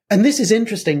 And this is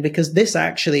interesting because this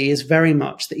actually is very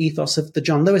much the ethos of the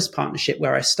John Lewis partnership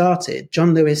where I started.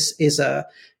 John Lewis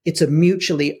it's a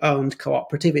mutually owned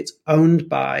cooperative. It's owned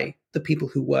by the people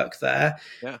who work there.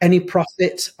 Yeah. Any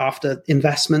profit after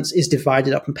investments is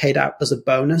divided up and paid out as a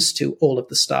bonus to all of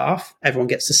the staff. Everyone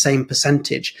gets the same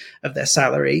percentage of their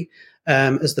salary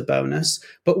as the bonus.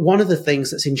 But one of the things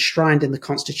that's enshrined in the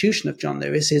constitution of John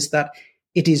Lewis is that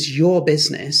it is your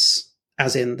business,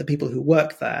 as in the people who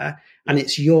work there, and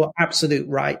it's your absolute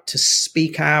right to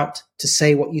speak out, to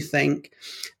say what you think.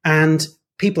 And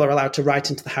people are allowed to write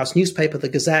into the House newspaper, the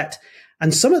Gazette.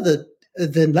 And some of the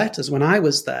letters when I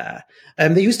was there,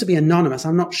 they used to be anonymous.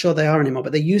 I'm not sure they are anymore,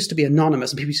 but they used to be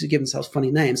anonymous and people used to give themselves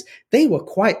funny names. They were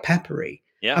quite peppery.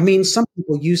 Yeah. I mean, some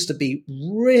people used to be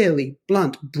really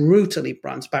blunt, brutally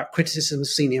blunt about criticism of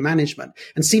senior management.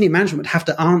 And senior management would have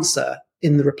to answer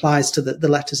in the replies to the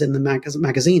letters in the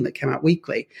magazine that came out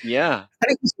weekly. Yeah.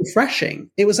 And it was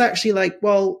refreshing. It was actually like,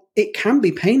 well, it can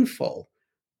be painful,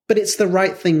 but it's the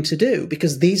right thing to do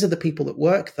because these are the people that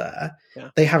work there. Yeah.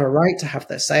 They have a right to have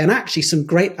their say. And actually some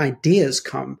great ideas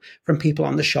come from people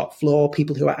on the shop floor,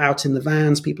 people who are out in the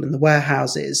vans, people in the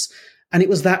warehouses. And it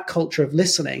was that culture of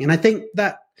listening. And I think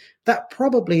that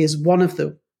probably is one of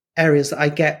the areas that I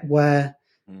get where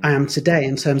I am today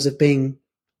in terms of being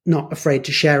not afraid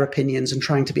to share opinions and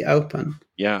trying to be open.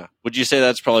 Yeah. Would you say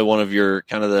that's probably one of your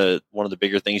one of the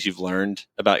bigger things you've learned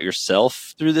about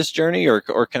yourself through this journey, or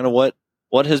kind of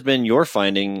what has been your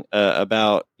finding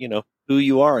about, who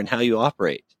you are and how you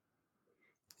operate?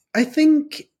 I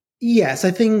think, yes,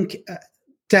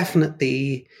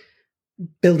 definitely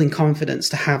building confidence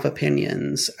to have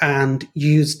opinions and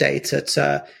use data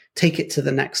to take it to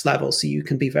the next level so you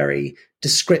can be very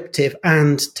descriptive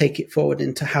and take it forward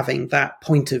into having that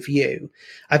point of view.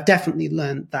 I've definitely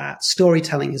learned that.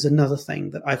 Storytelling is another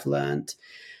thing that I've learned.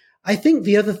 I think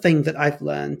the other thing that I've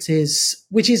learned is,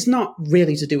 which is not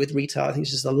really to do with retail, I think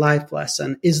it's just a life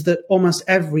lesson, is that almost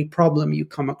every problem you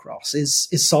come across is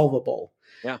solvable.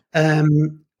 Yeah.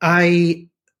 I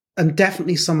am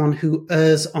definitely someone who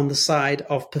errs on the side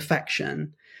of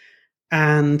perfection.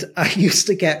 And I used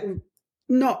to get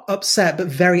not upset, but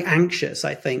very anxious,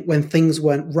 I think, when things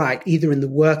weren't right, either in the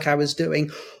work I was doing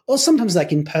or sometimes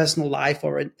like in personal life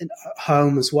or in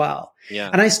home as well. Yeah.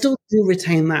 And I still do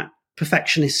retain that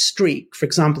perfectionist streak. For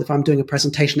example, if I'm doing a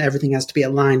presentation, everything has to be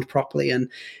aligned properly and,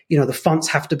 the fonts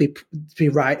have to be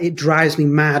right. It drives me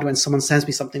mad when someone sends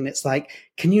me something that's like,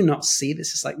 can you not see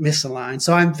this? It's like misaligned.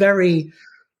 So I'm very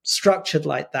structured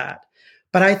like that.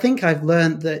 But I think I've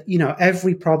learned that,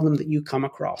 every problem that you come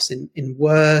across in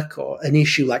work or an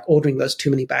issue like ordering those too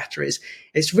many batteries,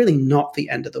 it's really not the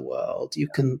end of the world. You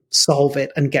can solve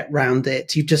it and get round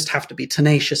it. You just have to be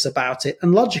tenacious about it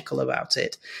and logical about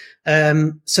it.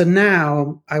 So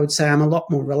now I would say I'm a lot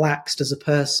more relaxed as a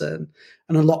person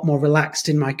and a lot more relaxed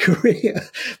in my career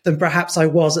than perhaps I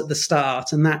was at the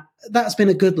start. And that's been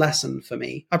a good lesson for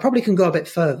me. I probably can go a bit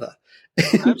further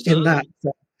in that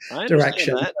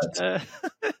direction. That.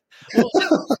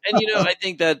 I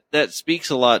think that speaks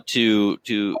a lot to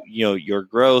your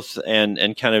growth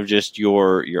and kind of just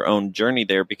your own journey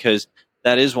there, because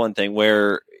that is one thing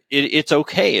where it's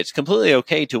okay. It's completely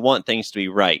okay to want things to be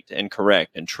right and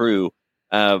correct and true.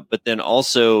 But then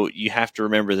also you have to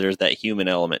remember there's that human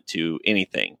element to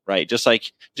anything, right? Just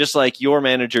like your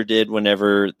manager did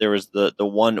whenever there was the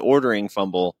one ordering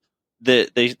fumble,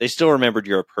 that they still remembered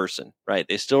you're a person, right?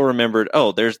 They still remembered,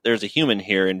 oh, there's a human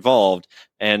here involved.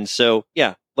 And so,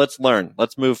 yeah, let's learn,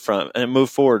 let's move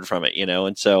forward from it,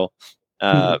 And so,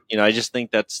 I just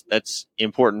think that's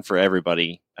important for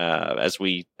everybody, as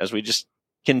we just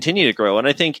continue to grow. And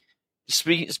I think,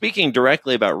 speaking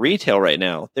directly about retail right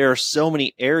now, there are so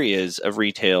many areas of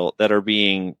retail that are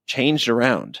being changed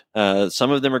around.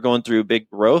 Some of them are going through big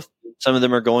growth. Some of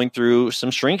them are going through some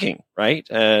shrinking, right?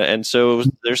 And so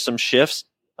there's some shifts.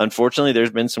 Unfortunately,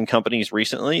 there's been some companies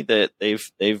recently that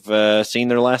they've seen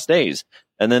their last days.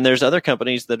 And then there's other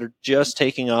companies that are just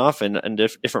taking off, and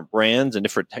different brands and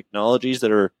different technologies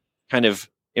that are kind of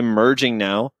emerging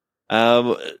now.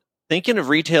 Thinking of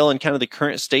retail and kind of the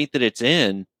current state that it's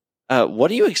in, what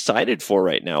are you excited for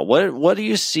right now? What do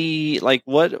you see? Like,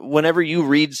 whenever you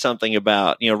read something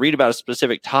about, read about a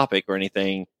specific topic or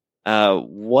anything,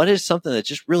 what is something that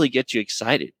just really gets you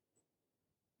excited?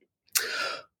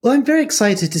 Well, I'm very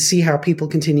excited to see how people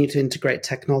continue to integrate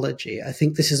technology. I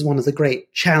think this is one of the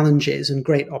great challenges and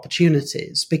great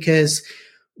opportunities, because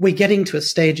we're getting to a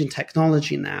stage in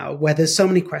technology now where there's so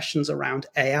many questions around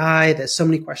AI, there's so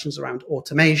many questions around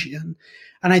automation.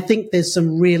 And I think there's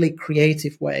some really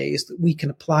creative ways that we can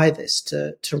apply this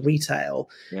to retail,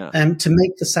 to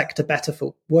make the sector better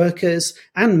for workers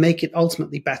and make it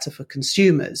ultimately better for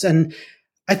consumers. And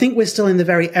I think we're still in the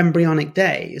very embryonic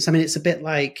days. I mean, it's a bit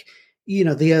like,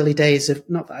 the early days of,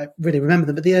 not that I really remember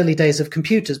them, but the early days of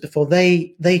computers before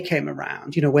they came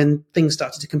around. When things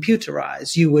started to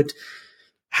computerize, you would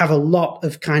have a lot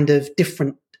of kind of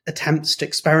different attempts to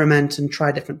experiment and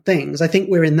try different things. I think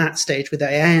we're in that stage with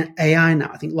AI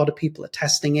now. I think a lot of people are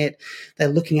testing it. They're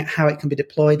looking at how it can be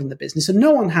deployed in the business, and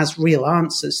no one has real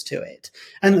answers to it.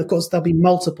 And of course, there'll be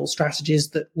multiple strategies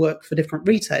that work for different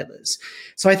retailers.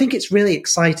 So I think it's really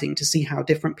exciting to see how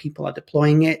different people are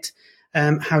deploying it,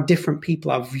 how different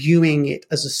people are viewing it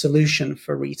as a solution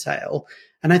for retail.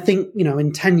 And I think,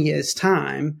 in 10 years'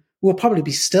 time, we'll probably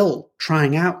be still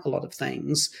trying out a lot of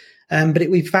things. But it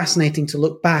would be fascinating to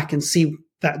look back and see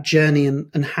that journey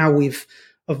and how we've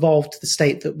evolved to the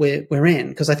state that we're in.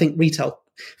 Because I think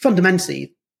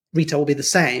fundamentally, retail will be the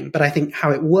same, but I think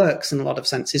how it works in a lot of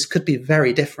senses could be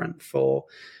very different for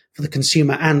the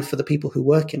consumer and for the people who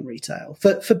work in retail,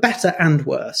 for better and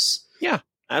worse. Yeah,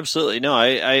 absolutely. No,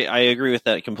 I agree with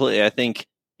that completely. I think,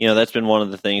 that's been one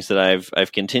of the things that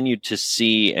I've continued to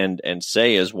see and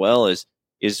say as well, is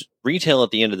retail at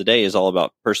the end of the day is all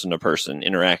about person to person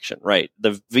interaction, right?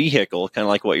 The vehicle, kind of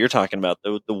like what you're talking about,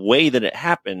 the way that it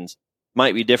happens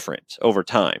might be different over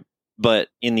time, but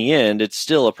in the end, it's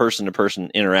still a person to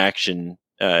person interaction,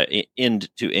 end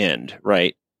to end,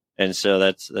 right? And so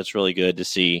that's really good to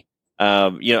see.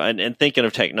 And thinking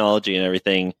of technology and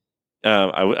everything,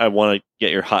 I want to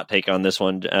get your hot take on this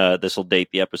one. This will date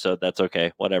the episode. That's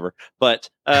okay. Whatever. But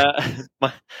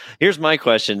here's my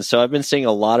question. So I've been seeing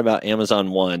a lot about Amazon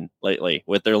One lately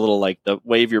with their little, like, the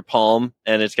wave your palm,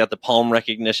 and it's got the palm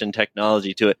recognition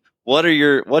technology to it.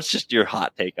 What's just your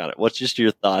hot take on it? What's just your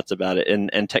thoughts about it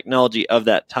and technology of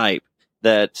that type,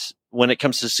 that when it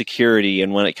comes to security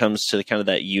and when it comes to kind of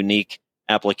that unique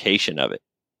application of it?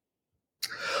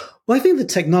 Well, I think the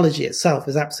technology itself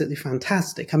is absolutely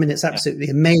fantastic. I mean, it's absolutely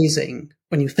amazing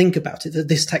when you think about it, that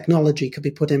this technology could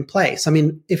be put in place. I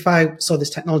mean, if I saw this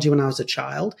technology when I was a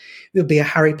child, it would be a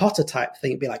Harry Potter type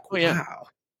thing. It'd be like, wow,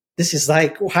 this is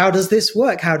like, how does this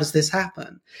work? How does this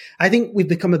happen? I think we've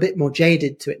become a bit more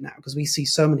jaded to it now because we see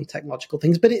so many technological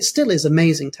things, but it still is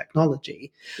amazing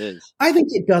technology. It is. I think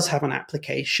it does have an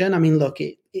application. I mean, look,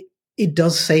 it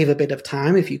does save a bit of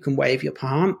time if you can wave your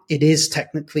palm. It is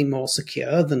technically more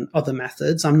secure than other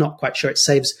methods. I'm not quite sure it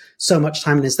saves so much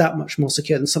time and is that much more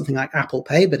secure than something like Apple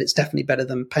Pay, but it's definitely better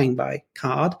than paying by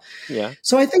card. Yeah.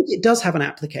 So I think it does have an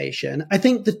application. I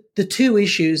think the two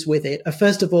issues with it are,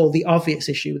 first of all, the obvious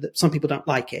issue that some people don't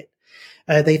like it.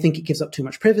 They think it gives up too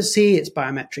much privacy. It's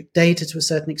biometric data to a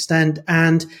certain extent.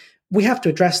 And we have to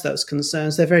address those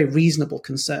concerns. They're very reasonable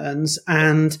concerns.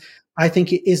 And I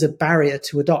think it is a barrier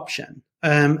to adoption.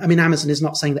 I mean, Amazon is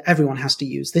not saying that everyone has to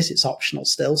use this. It's optional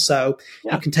still. So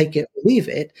you can take it or leave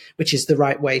it, which is the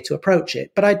right way to approach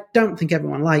it. But I don't think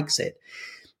everyone likes it.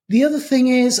 The other thing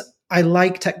is, I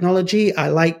like technology. I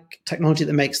like technology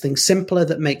that makes things simpler,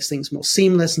 that makes things more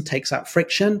seamless and takes out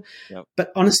friction. Yep.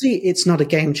 But honestly, it's not a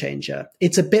game changer.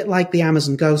 It's a bit like the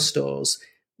Amazon Go stores.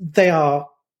 They are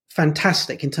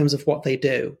fantastic in terms of what they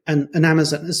do. And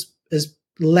Amazon has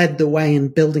led the way in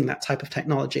building that type of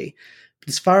technology. But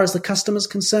as far as the customer's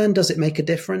concerned, does it make a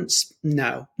difference?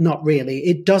 No, not really.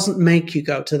 It doesn't make you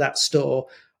go to that store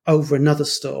over another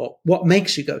store. What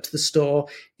makes you go to the store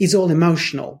is all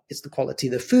emotional. It's the quality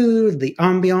of the food, the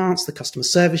ambiance, the customer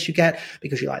service you get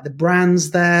because you like the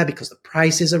brands there, because the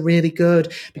prices are really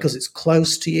good, because it's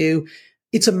close to you.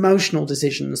 It's emotional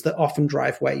decisions that often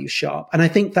drive where you shop. And I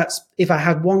think that's, if I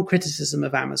had one criticism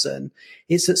of Amazon,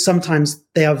 it's that sometimes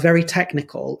they are very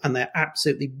technical and they're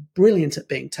absolutely brilliant at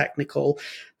being technical.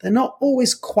 They're not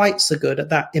always quite so good at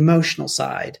that emotional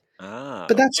side.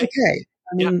 But that's okay.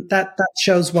 I mean, that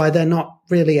shows why they're not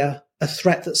really a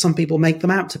threat that some people make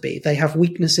them out to be. They have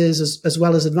weaknesses as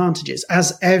well as advantages,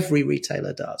 as every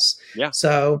retailer does. Yeah.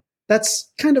 So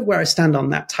that's kind of where I stand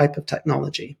on that type of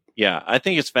technology. Yeah, I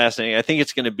think it's fascinating. I think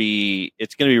it's going to be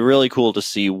really cool to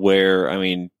see where, I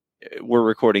mean, we're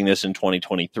recording this in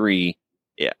 2023.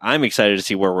 Yeah, I'm excited to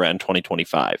see where we're at in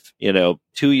 2025.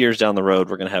 2 years down the road,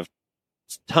 we're going to have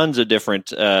tons of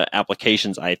different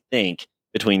applications, I think,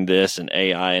 between this and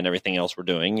AI and everything else we're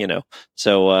doing,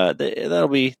 So that'll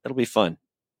be fun.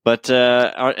 But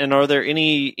are there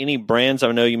any brands?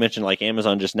 I know you mentioned like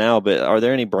Amazon just now, but are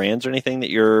there any brands or anything that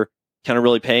you're kind of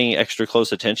really paying extra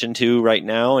close attention to right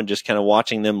now and just kind of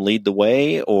watching them lead the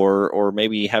way, or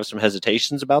maybe have some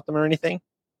hesitations about them or anything?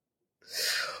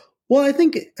 Well,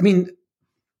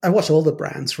 I watch all the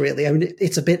brands really. I mean,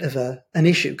 it's a bit of an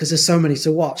issue because there's so many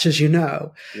to watch, as you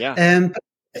know. Yeah.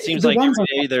 It seems like every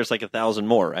day there's like 1,000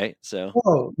 more, right? So.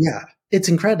 Oh, yeah. It's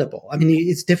incredible. I mean,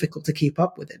 it's difficult to keep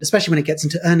up with it, especially when it gets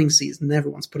into earnings season and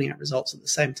everyone's putting out results at the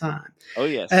same time. Oh,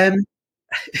 yes.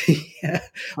 Yeah.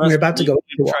 We're about to go.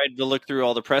 We tried to look through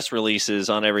all the press releases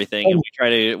on everything,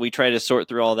 and we try to sort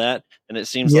through all that, and it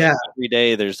seems like every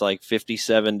day there's like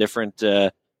 57 different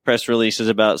press releases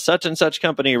about such and such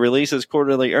company releases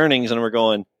quarterly earnings, and we're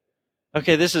going,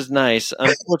 okay, this is nice.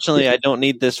 Unfortunately, I don't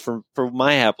need this for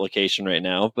my application right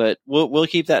now, but we'll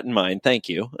keep that in mind. Thank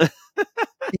you.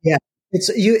 Yeah,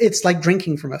 it's like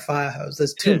drinking from a fire hose.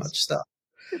 There's too much stuff.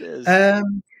 It is.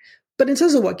 But in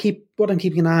terms of what I'm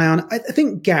keeping an eye on, I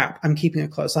think Gap I'm keeping a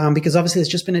close eye on because obviously there's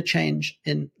just been a change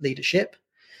in leadership,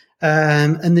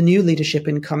 and the new leadership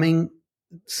incoming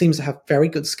seems to have very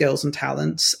good skills and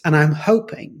talents, and I'm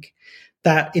hoping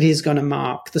that it is going to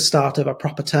mark the start of a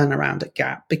proper turnaround at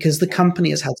Gap because the company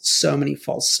has had so many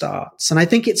false starts. And I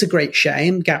think it's a great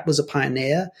shame. Gap was a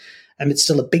pioneer and it's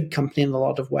still a big company in a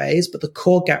lot of ways, but the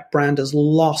core Gap brand has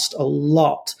lost a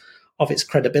lot of its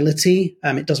credibility.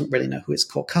 It doesn't really know who its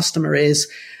core customer is.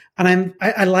 And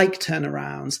I like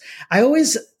turnarounds.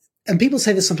 And people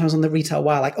say this sometimes on the retail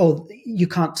wire, like, oh, you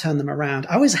can't turn them around.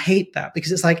 I always hate that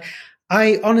because it's like,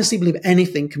 I honestly believe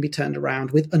anything can be turned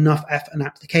around with enough effort and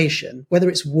application. Whether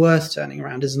it's worth turning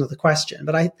around is another question.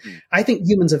 But I think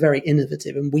humans are very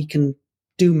innovative and we can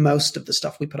do most of the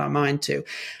stuff we put our mind to.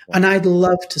 And I'd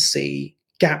love to see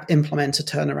Gap implement a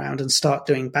turnaround and start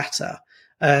doing better.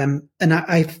 And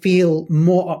I feel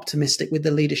more optimistic with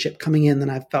the leadership coming in than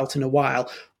I've felt in a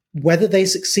while. Whether they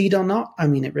succeed or not, I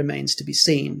mean, it remains to be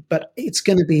seen. But it's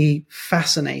going to be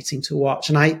fascinating to watch.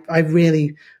 And I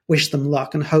really wish them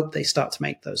luck and hope they start to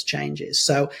make those changes.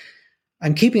 So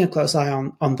I'm keeping a close eye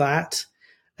on that.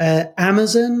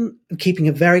 Amazon, I'm keeping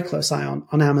a very close eye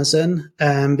on Amazon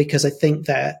because I think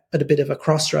they're at a bit of a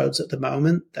crossroads at the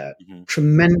moment. They're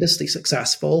tremendously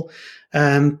successful,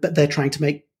 but they're trying to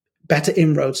make better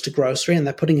inroads to grocery, and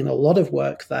they're putting in a lot of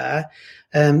work there.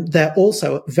 They're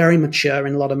also very mature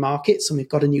in a lot of markets, and we've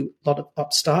got a lot of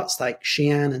upstarts like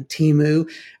Shein and Temu,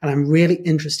 and I'm really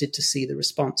interested to see the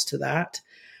response to that.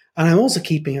 And I'm also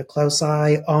keeping a close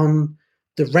eye on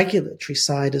the regulatory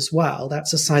side as well.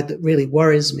 That's a side that really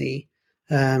worries me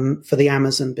for the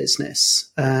Amazon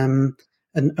business and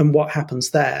what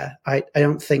happens there. I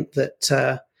don't think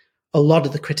that a lot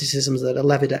of the criticisms that are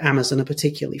levied at Amazon are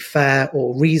particularly fair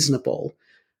or reasonable.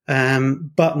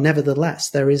 But nevertheless,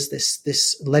 there is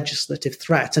this legislative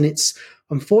threat, and it's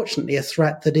unfortunately a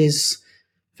threat that is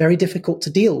very difficult to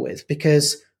deal with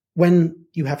because when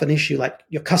you have an issue like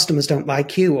your customers don't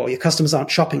like you or your customers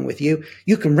aren't shopping with you,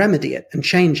 you can remedy it and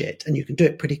change it, and you can do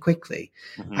it pretty quickly.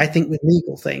 I think with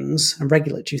legal things and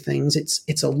regulatory things,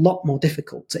 it's a lot more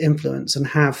difficult to influence and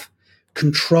have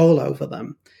control over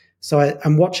them. So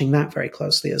I'm watching that very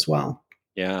closely as well.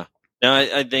 Yeah. No,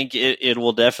 I think it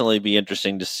will definitely be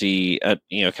interesting to see,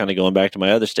 kind of going back to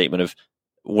my other statement of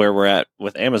where we're at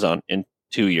with Amazon in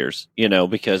 2 years,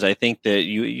 because I think that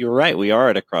you're right. We are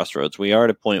at a crossroads. We are at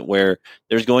a point where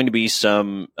there's going to be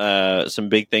some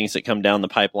big things that come down the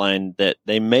pipeline that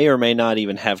they may or may not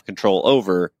even have control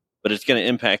over, but it's going to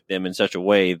impact them in such a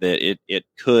way that it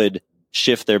could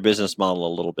shift their business model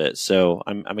a little bit. So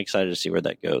I'm excited to see where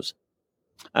that goes.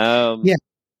 Yeah.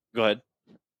 Go ahead.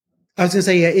 I was going to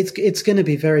say, yeah, it's going to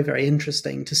be very, very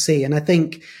interesting to see. And I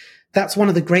think that's one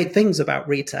of the great things about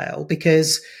retail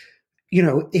because,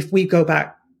 if we go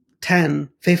back 10,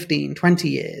 15, 20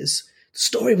 years, the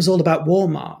story was all about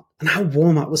Walmart and how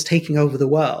Walmart was taking over the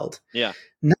world. Yeah.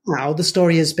 Now the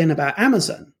story has been about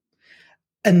Amazon.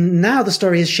 And now the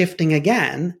story is shifting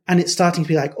again, and it's starting to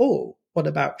be like, oh, what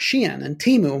about Shein and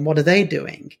Temu, and what are they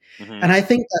doing? Mm-hmm. And I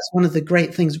think that's one of the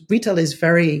great things. Retail is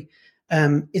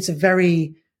it's a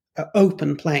very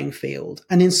open playing field.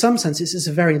 And in some senses, it's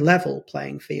a very level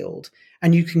playing field.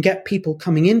 And you can get people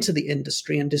coming into the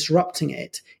industry and disrupting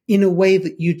it in a way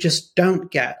that you just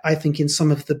don't get, I think, in some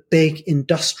of the big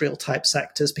industrial type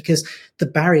sectors, because the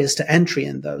barriers to entry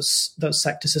in those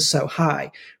sectors are so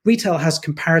high. Retail has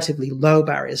comparatively low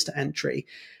barriers to entry.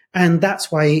 And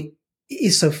that's why it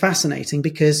is so fascinating,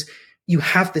 because you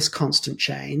have this constant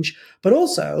change, but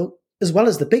also, as well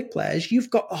as the big players,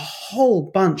 you've got a whole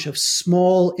bunch of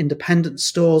small independent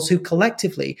stores who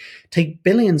collectively take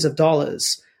billions of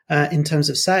dollars in terms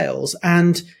of sales,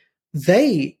 and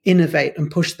they innovate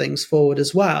and push things forward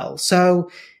as well.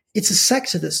 So it's a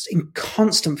sector that's in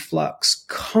constant flux,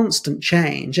 constant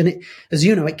change. And it, as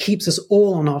you know, it keeps us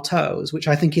all on our toes, which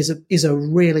I think is a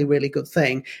really, really good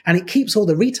thing. And it keeps all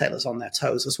the retailers on their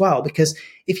toes as well, because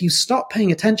if you stop paying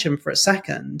attention for a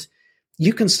second,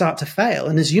 you can start to fail.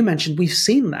 And as you mentioned, we've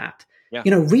seen that. Yeah.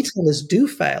 Retailers do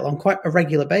fail on quite a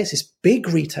regular basis. Big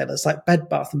retailers like Bed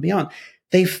Bath & Beyond,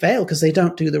 they fail because they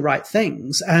don't do the right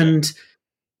things. And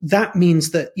that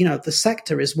means that, the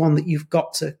sector is one that you've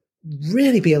got to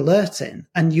really be alert in,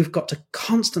 and you've got to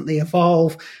constantly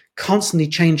evolve, constantly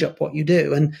change up what you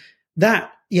do. And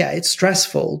that, it's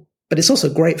stressful, but it's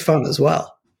also great fun as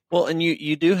well. Well, and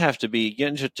you do have to be,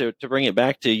 again, to bring it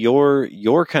back to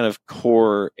your kind of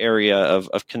core area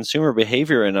of consumer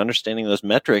behavior and understanding those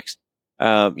metrics.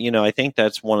 I think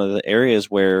that's one of the areas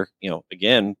where,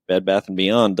 again, Bed Bath &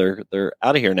 Beyond, they're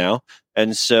out of here now.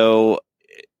 And so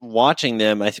watching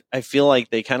them, I feel like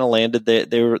they kind of landed,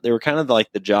 they were kind of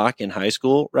like the jock in high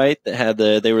school, right? That had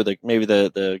they were maybe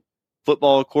the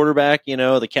football quarterback,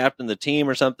 the captain of the team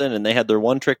or something, and they had their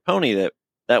one trick pony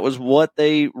that was what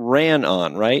they ran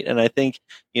on, right? And I think,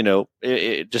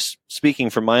 just speaking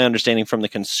from my understanding from the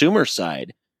consumer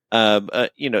side,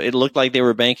 it looked like they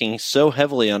were banking so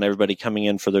heavily on everybody coming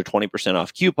in for their 20%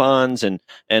 off coupons and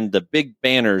the big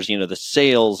banners, the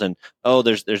sales, and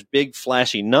there's big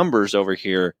flashy numbers over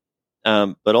here.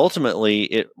 But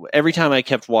ultimately, every time I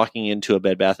kept walking into a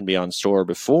Bed Bath & Beyond store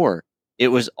before, it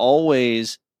was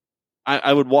always,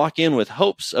 I would walk in with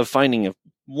hopes of finding a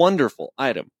wonderful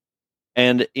item.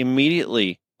 And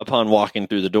immediately upon walking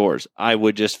through the doors, I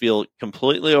would just feel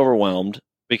completely overwhelmed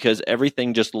because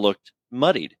everything just looked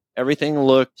muddied. Everything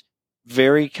looked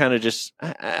very kind of just,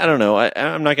 I don't know.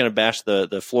 I'm not going to bash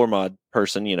the floor mod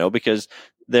person, because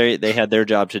they had their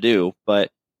job to do. But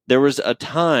there was a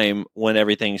time when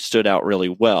everything stood out really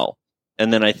well.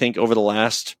 And then I think over the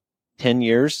last 10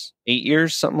 years, 8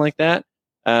 years, something like that,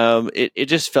 it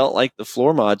just felt like the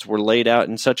floor mods were laid out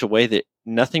in such a way that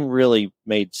nothing really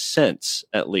made sense,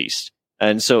 at least.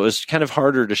 And so it was kind of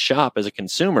harder to shop as a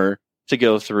consumer to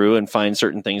go through and find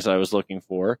certain things that I was looking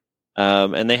for.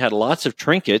 And they had lots of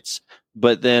trinkets,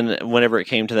 but then whenever it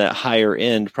came to that higher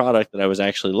end product that I was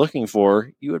actually looking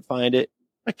for, you would find it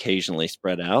occasionally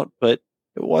spread out, but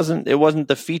it wasn't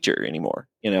the feature anymore,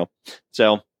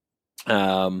 So,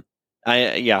 we'll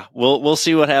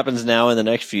see what happens now in the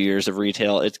next few years of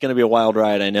retail. It's going to be a wild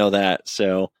ride. I know that.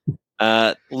 So,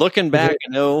 looking back,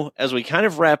 as we kind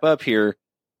of wrap up here,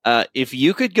 if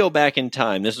you could go back in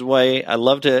time, this is why I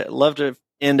love to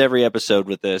end every episode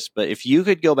with this, but if you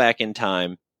could go back in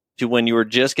time to when you were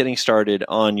just getting started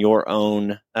on your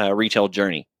own retail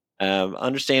journey,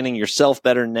 understanding yourself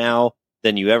better now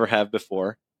than you ever have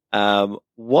before,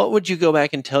 what would you go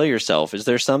back and tell yourself? Is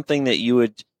there something that you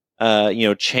would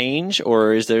change,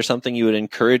 or is there something you would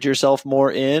encourage yourself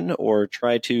more in, or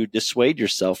try to dissuade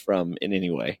yourself from in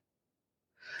any way?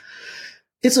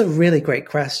 It's a really great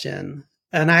question.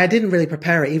 And I didn't really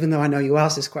prepare it, even though I know you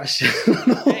asked this question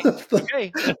on all of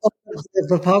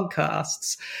the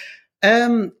podcasts.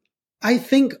 I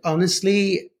think,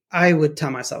 honestly, I would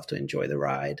tell myself to enjoy the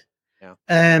ride.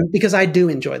 Yeah. Because I do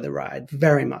enjoy the ride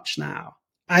very much now.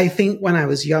 I think when I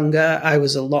was younger, I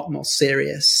was a lot more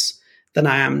serious than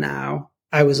I am now.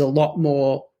 I was a lot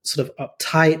more sort of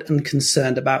uptight and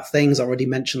concerned about things. I already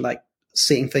mentioned, like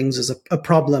seeing things as a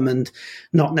problem and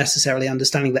not necessarily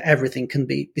understanding that everything can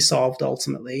be solved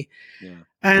ultimately. Yeah.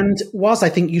 And whilst I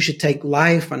think you should take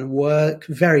life and work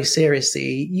very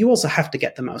seriously, you also have to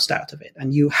get the most out of it,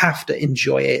 and you have to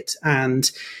enjoy it, and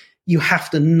you have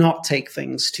to not take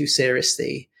things too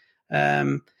seriously.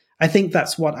 I think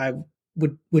that's what I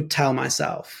would tell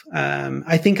myself.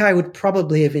 I think I would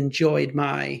probably have enjoyed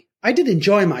I did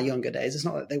enjoy my younger days. It's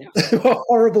not that they were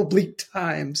horrible, bleak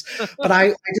times, but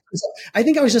I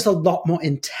think I was just a lot more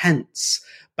intense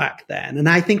back then. And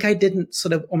I think I didn't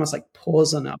sort of almost like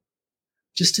pause enough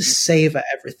just to savor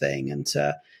everything and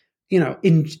to,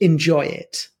 enjoy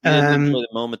it. You didn't enjoy the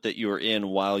moment that you were in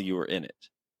while you were in it.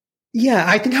 Yeah,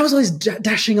 I think I was always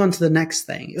dashing on to the next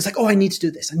thing. It was like, oh, I need to do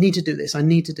this. I need to do this. I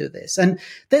need to do this. And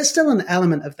there's still an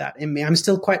element of that in me. I'm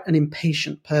still quite an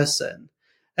impatient person.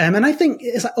 And I think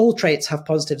it's like all traits have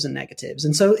positives and negatives.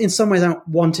 And so in some ways, I don't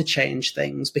want to change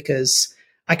things because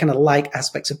I kind of like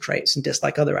aspects of traits and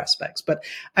dislike other aspects. But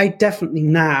I definitely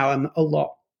now am a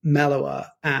lot mellower,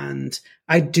 and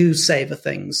I do savor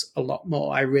things a lot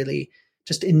more. I really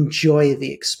just enjoy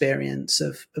the experience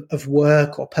of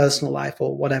work or personal life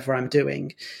or whatever I'm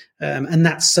doing. And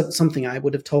that's something I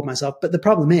would have told myself. But the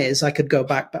problem is I could go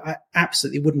back, but I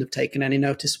absolutely wouldn't have taken any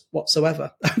notice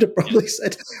whatsoever. I would have probably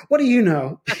said, what do you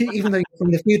know? Even though you're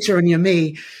from the future and you're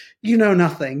me, you know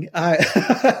nothing.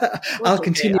 I'll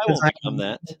continue. I won't become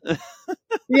that.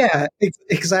 Yeah,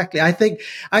 exactly. I think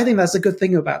that's a good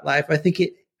thing about life. I think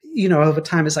it, over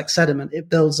time, it's like sediment. It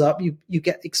builds up. You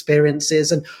get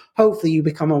experiences, and hopefully you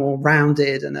become a more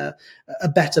rounded and a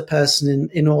better person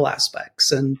in all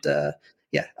aspects. And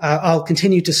I'll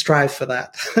continue to strive for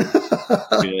that.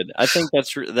 Good. I think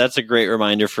that's a great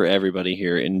reminder for everybody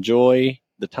here. Enjoy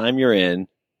the time you're in.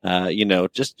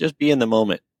 Just be in the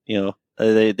moment.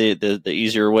 The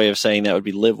easier way of saying that would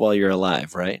be live while you're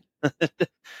alive, right?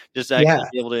 Just actually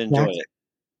be able to enjoy it.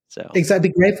 So exactly,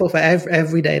 be grateful for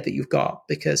every day that you've got,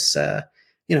 because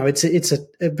it's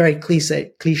a very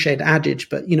cliched adage,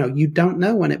 but you don't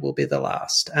know when it will be the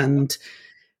last, and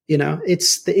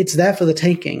it's there for the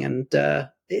taking, and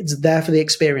it's there for the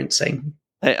experiencing.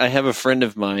 I have a friend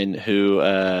of mine who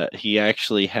he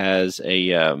actually has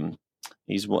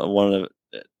he's one of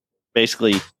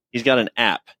basically he's got an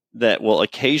app that will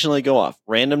occasionally go off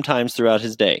random times throughout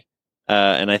his day.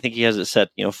 And I think he has it set,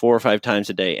 4 or 5 times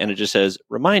a day. And it just says,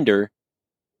 reminder,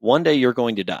 one day you're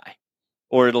going to die.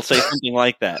 Or it'll say something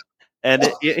like that. And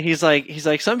he's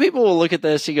like, some people will look at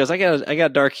this. He goes, I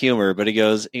got dark humor, but he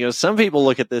goes, some people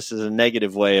look at this as a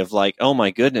negative way of like, oh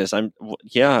my goodness,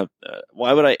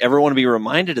 why would I ever want to be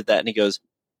reminded of that? And he goes,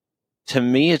 to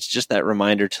me, it's just that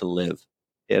reminder to live,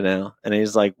 And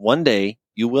he's like, one day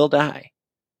you will die.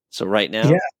 So right now,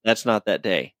 that's not that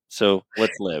day. So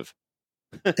let's live.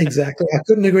 Exactly. I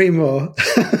couldn't agree more.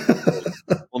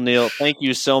 Well, Neil, thank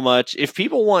you so much. If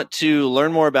people want to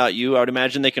learn more about you, I would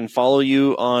imagine they can follow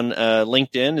you on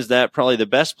LinkedIn. Is that probably the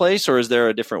best place, or is there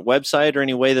a different website or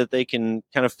any way that they can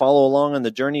kind of follow along on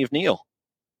the journey of Neil?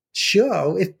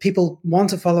 Sure. If people want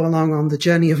to follow along on the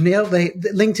journey of Neil,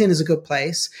 LinkedIn is a good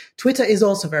place. Twitter is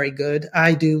also very good.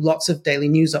 I do lots of daily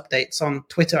news updates on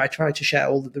Twitter. I try to share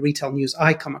all of the retail news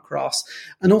I come across.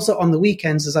 And also on the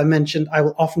weekends, as I mentioned, I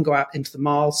will often go out into the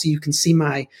mall, so you can see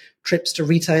my trips to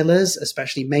retailers,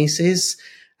 especially Macy's.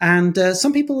 And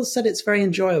some people have said it's very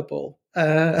enjoyable.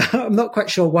 I'm not quite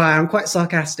sure why. I'm quite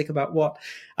sarcastic about what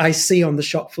I see on the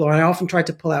shop floor. I often try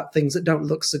to pull out things that don't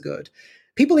look so good.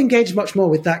 People engage much more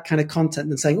with that kind of content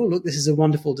than saying, oh, look, this is a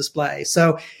wonderful display.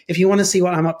 So if you want to see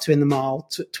what I'm up to in the mall,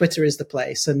 Twitter is the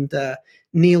place. And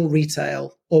Neil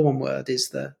Retail, all one word, is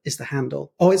the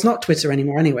handle. Oh, it's not Twitter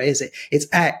anymore anyway, is it? It's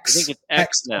X. I think it's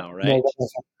X now, right?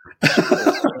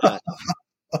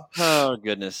 Oh,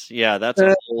 goodness. Yeah, that's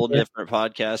a whole different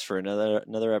podcast for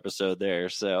another episode there.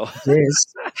 So it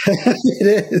is.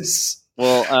 It is.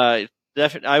 Well,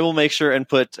 definitely, I will make sure and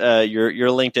put your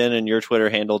LinkedIn and your Twitter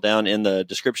handle down in the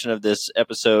description of this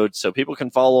episode so people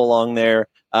can follow along there.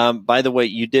 By the way,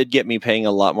 you did get me paying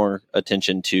a lot more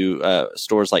attention to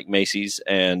stores like Macy's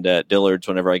and Dillard's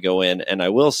whenever I go in. And I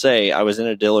will say I was in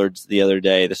a Dillard's the other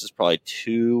day. This is probably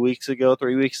 3 weeks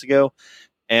ago.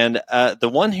 And the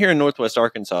one here in Northwest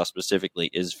Arkansas specifically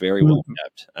is very well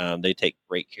kept. They take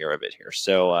great care of it here.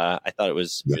 So I thought it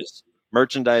was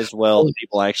merchandised well. The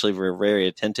people actually were very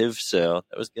attentive, so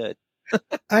that was good.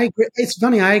 I agree. It's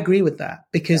funny. I agree with that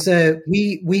because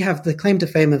we have the claim to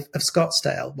fame of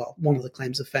Scottsdale. Well, one of the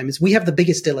claims of fame is we have the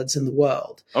biggest Dillards in the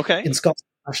world. Okay, in Scottsdale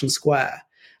Fashion Square,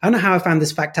 I don't know how I found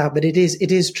this fact out, but it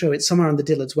is true. It's somewhere on the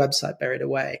Dillard's website, buried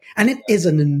away. And it is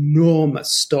an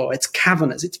enormous store. It's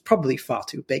cavernous. It's probably far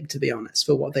too big, to be honest,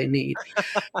 for what they need.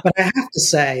 But I have to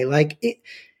say, like,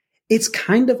 it's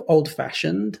kind of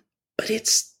old-fashioned, but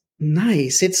it's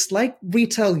nice. It's like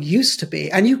retail used to be.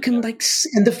 And you can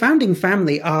and the founding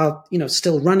family are,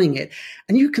 still running it.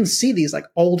 And you can see these like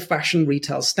old-fashioned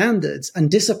retail standards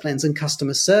and disciplines and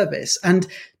customer service. And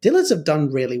Dillard's have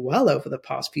done really well over the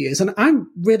past few years. And I'm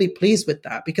really pleased with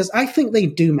that because I think they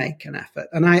do make an effort.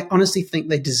 And I honestly think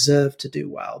they deserve to do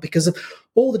well because of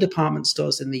all the department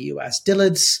stores in the US.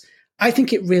 Dillard's, I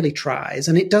think it really tries,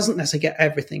 and it doesn't necessarily get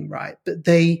everything right, but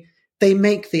they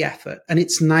make the effort, and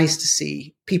it's nice to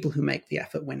see people who make the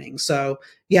effort winning. So,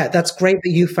 yeah, that's great that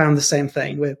you found the same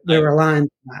thing. We're aligned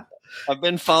on that. I've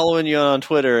been following you on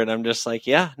Twitter, and I'm just like,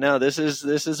 yeah, no, this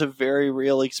is a very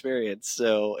real experience.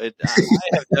 So I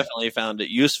have definitely found it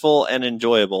useful and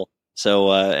enjoyable.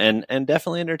 So and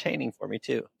definitely entertaining for me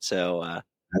too. So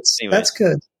that's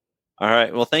good. All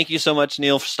right. Well, thank you so much,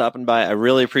 Neil, for stopping by. I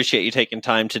really appreciate you taking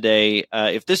time today.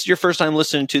 If this is your first time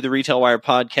listening to the Retail Wire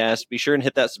podcast, be sure and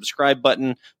hit that subscribe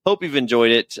button. Hope you've enjoyed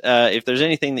it. If there's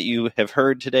anything that you have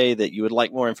heard today that you would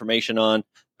like more information on,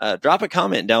 drop a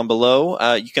comment down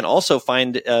below. You can also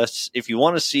find us if you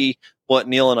want to see what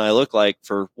Neil and I look like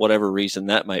for whatever reason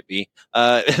that might be.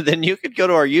 Then you could go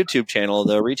to our YouTube channel,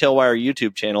 the Retail Wire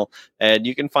YouTube channel, and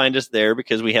you can find us there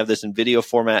because we have this in video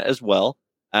format as well.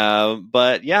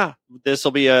 But yeah, this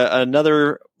will be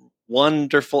another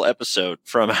wonderful episode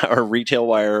from our Retail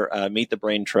Wire Meet the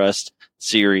Brain Trust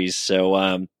series.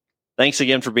 So thanks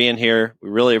again for being here. We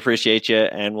really appreciate you,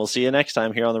 and we'll see you next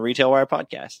time here on the Retail Wire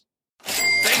podcast.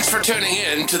 Thanks for tuning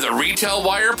in to the Retail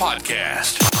Wire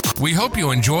podcast. We hope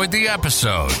you enjoyed the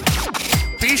episode.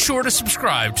 Be sure to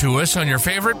subscribe to us on your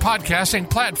favorite podcasting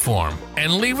platform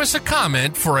and leave us a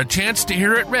comment for a chance to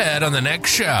hear it read on the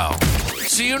next show.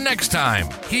 See you next time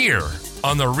here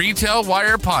on the Retail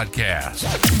Wire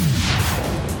podcast.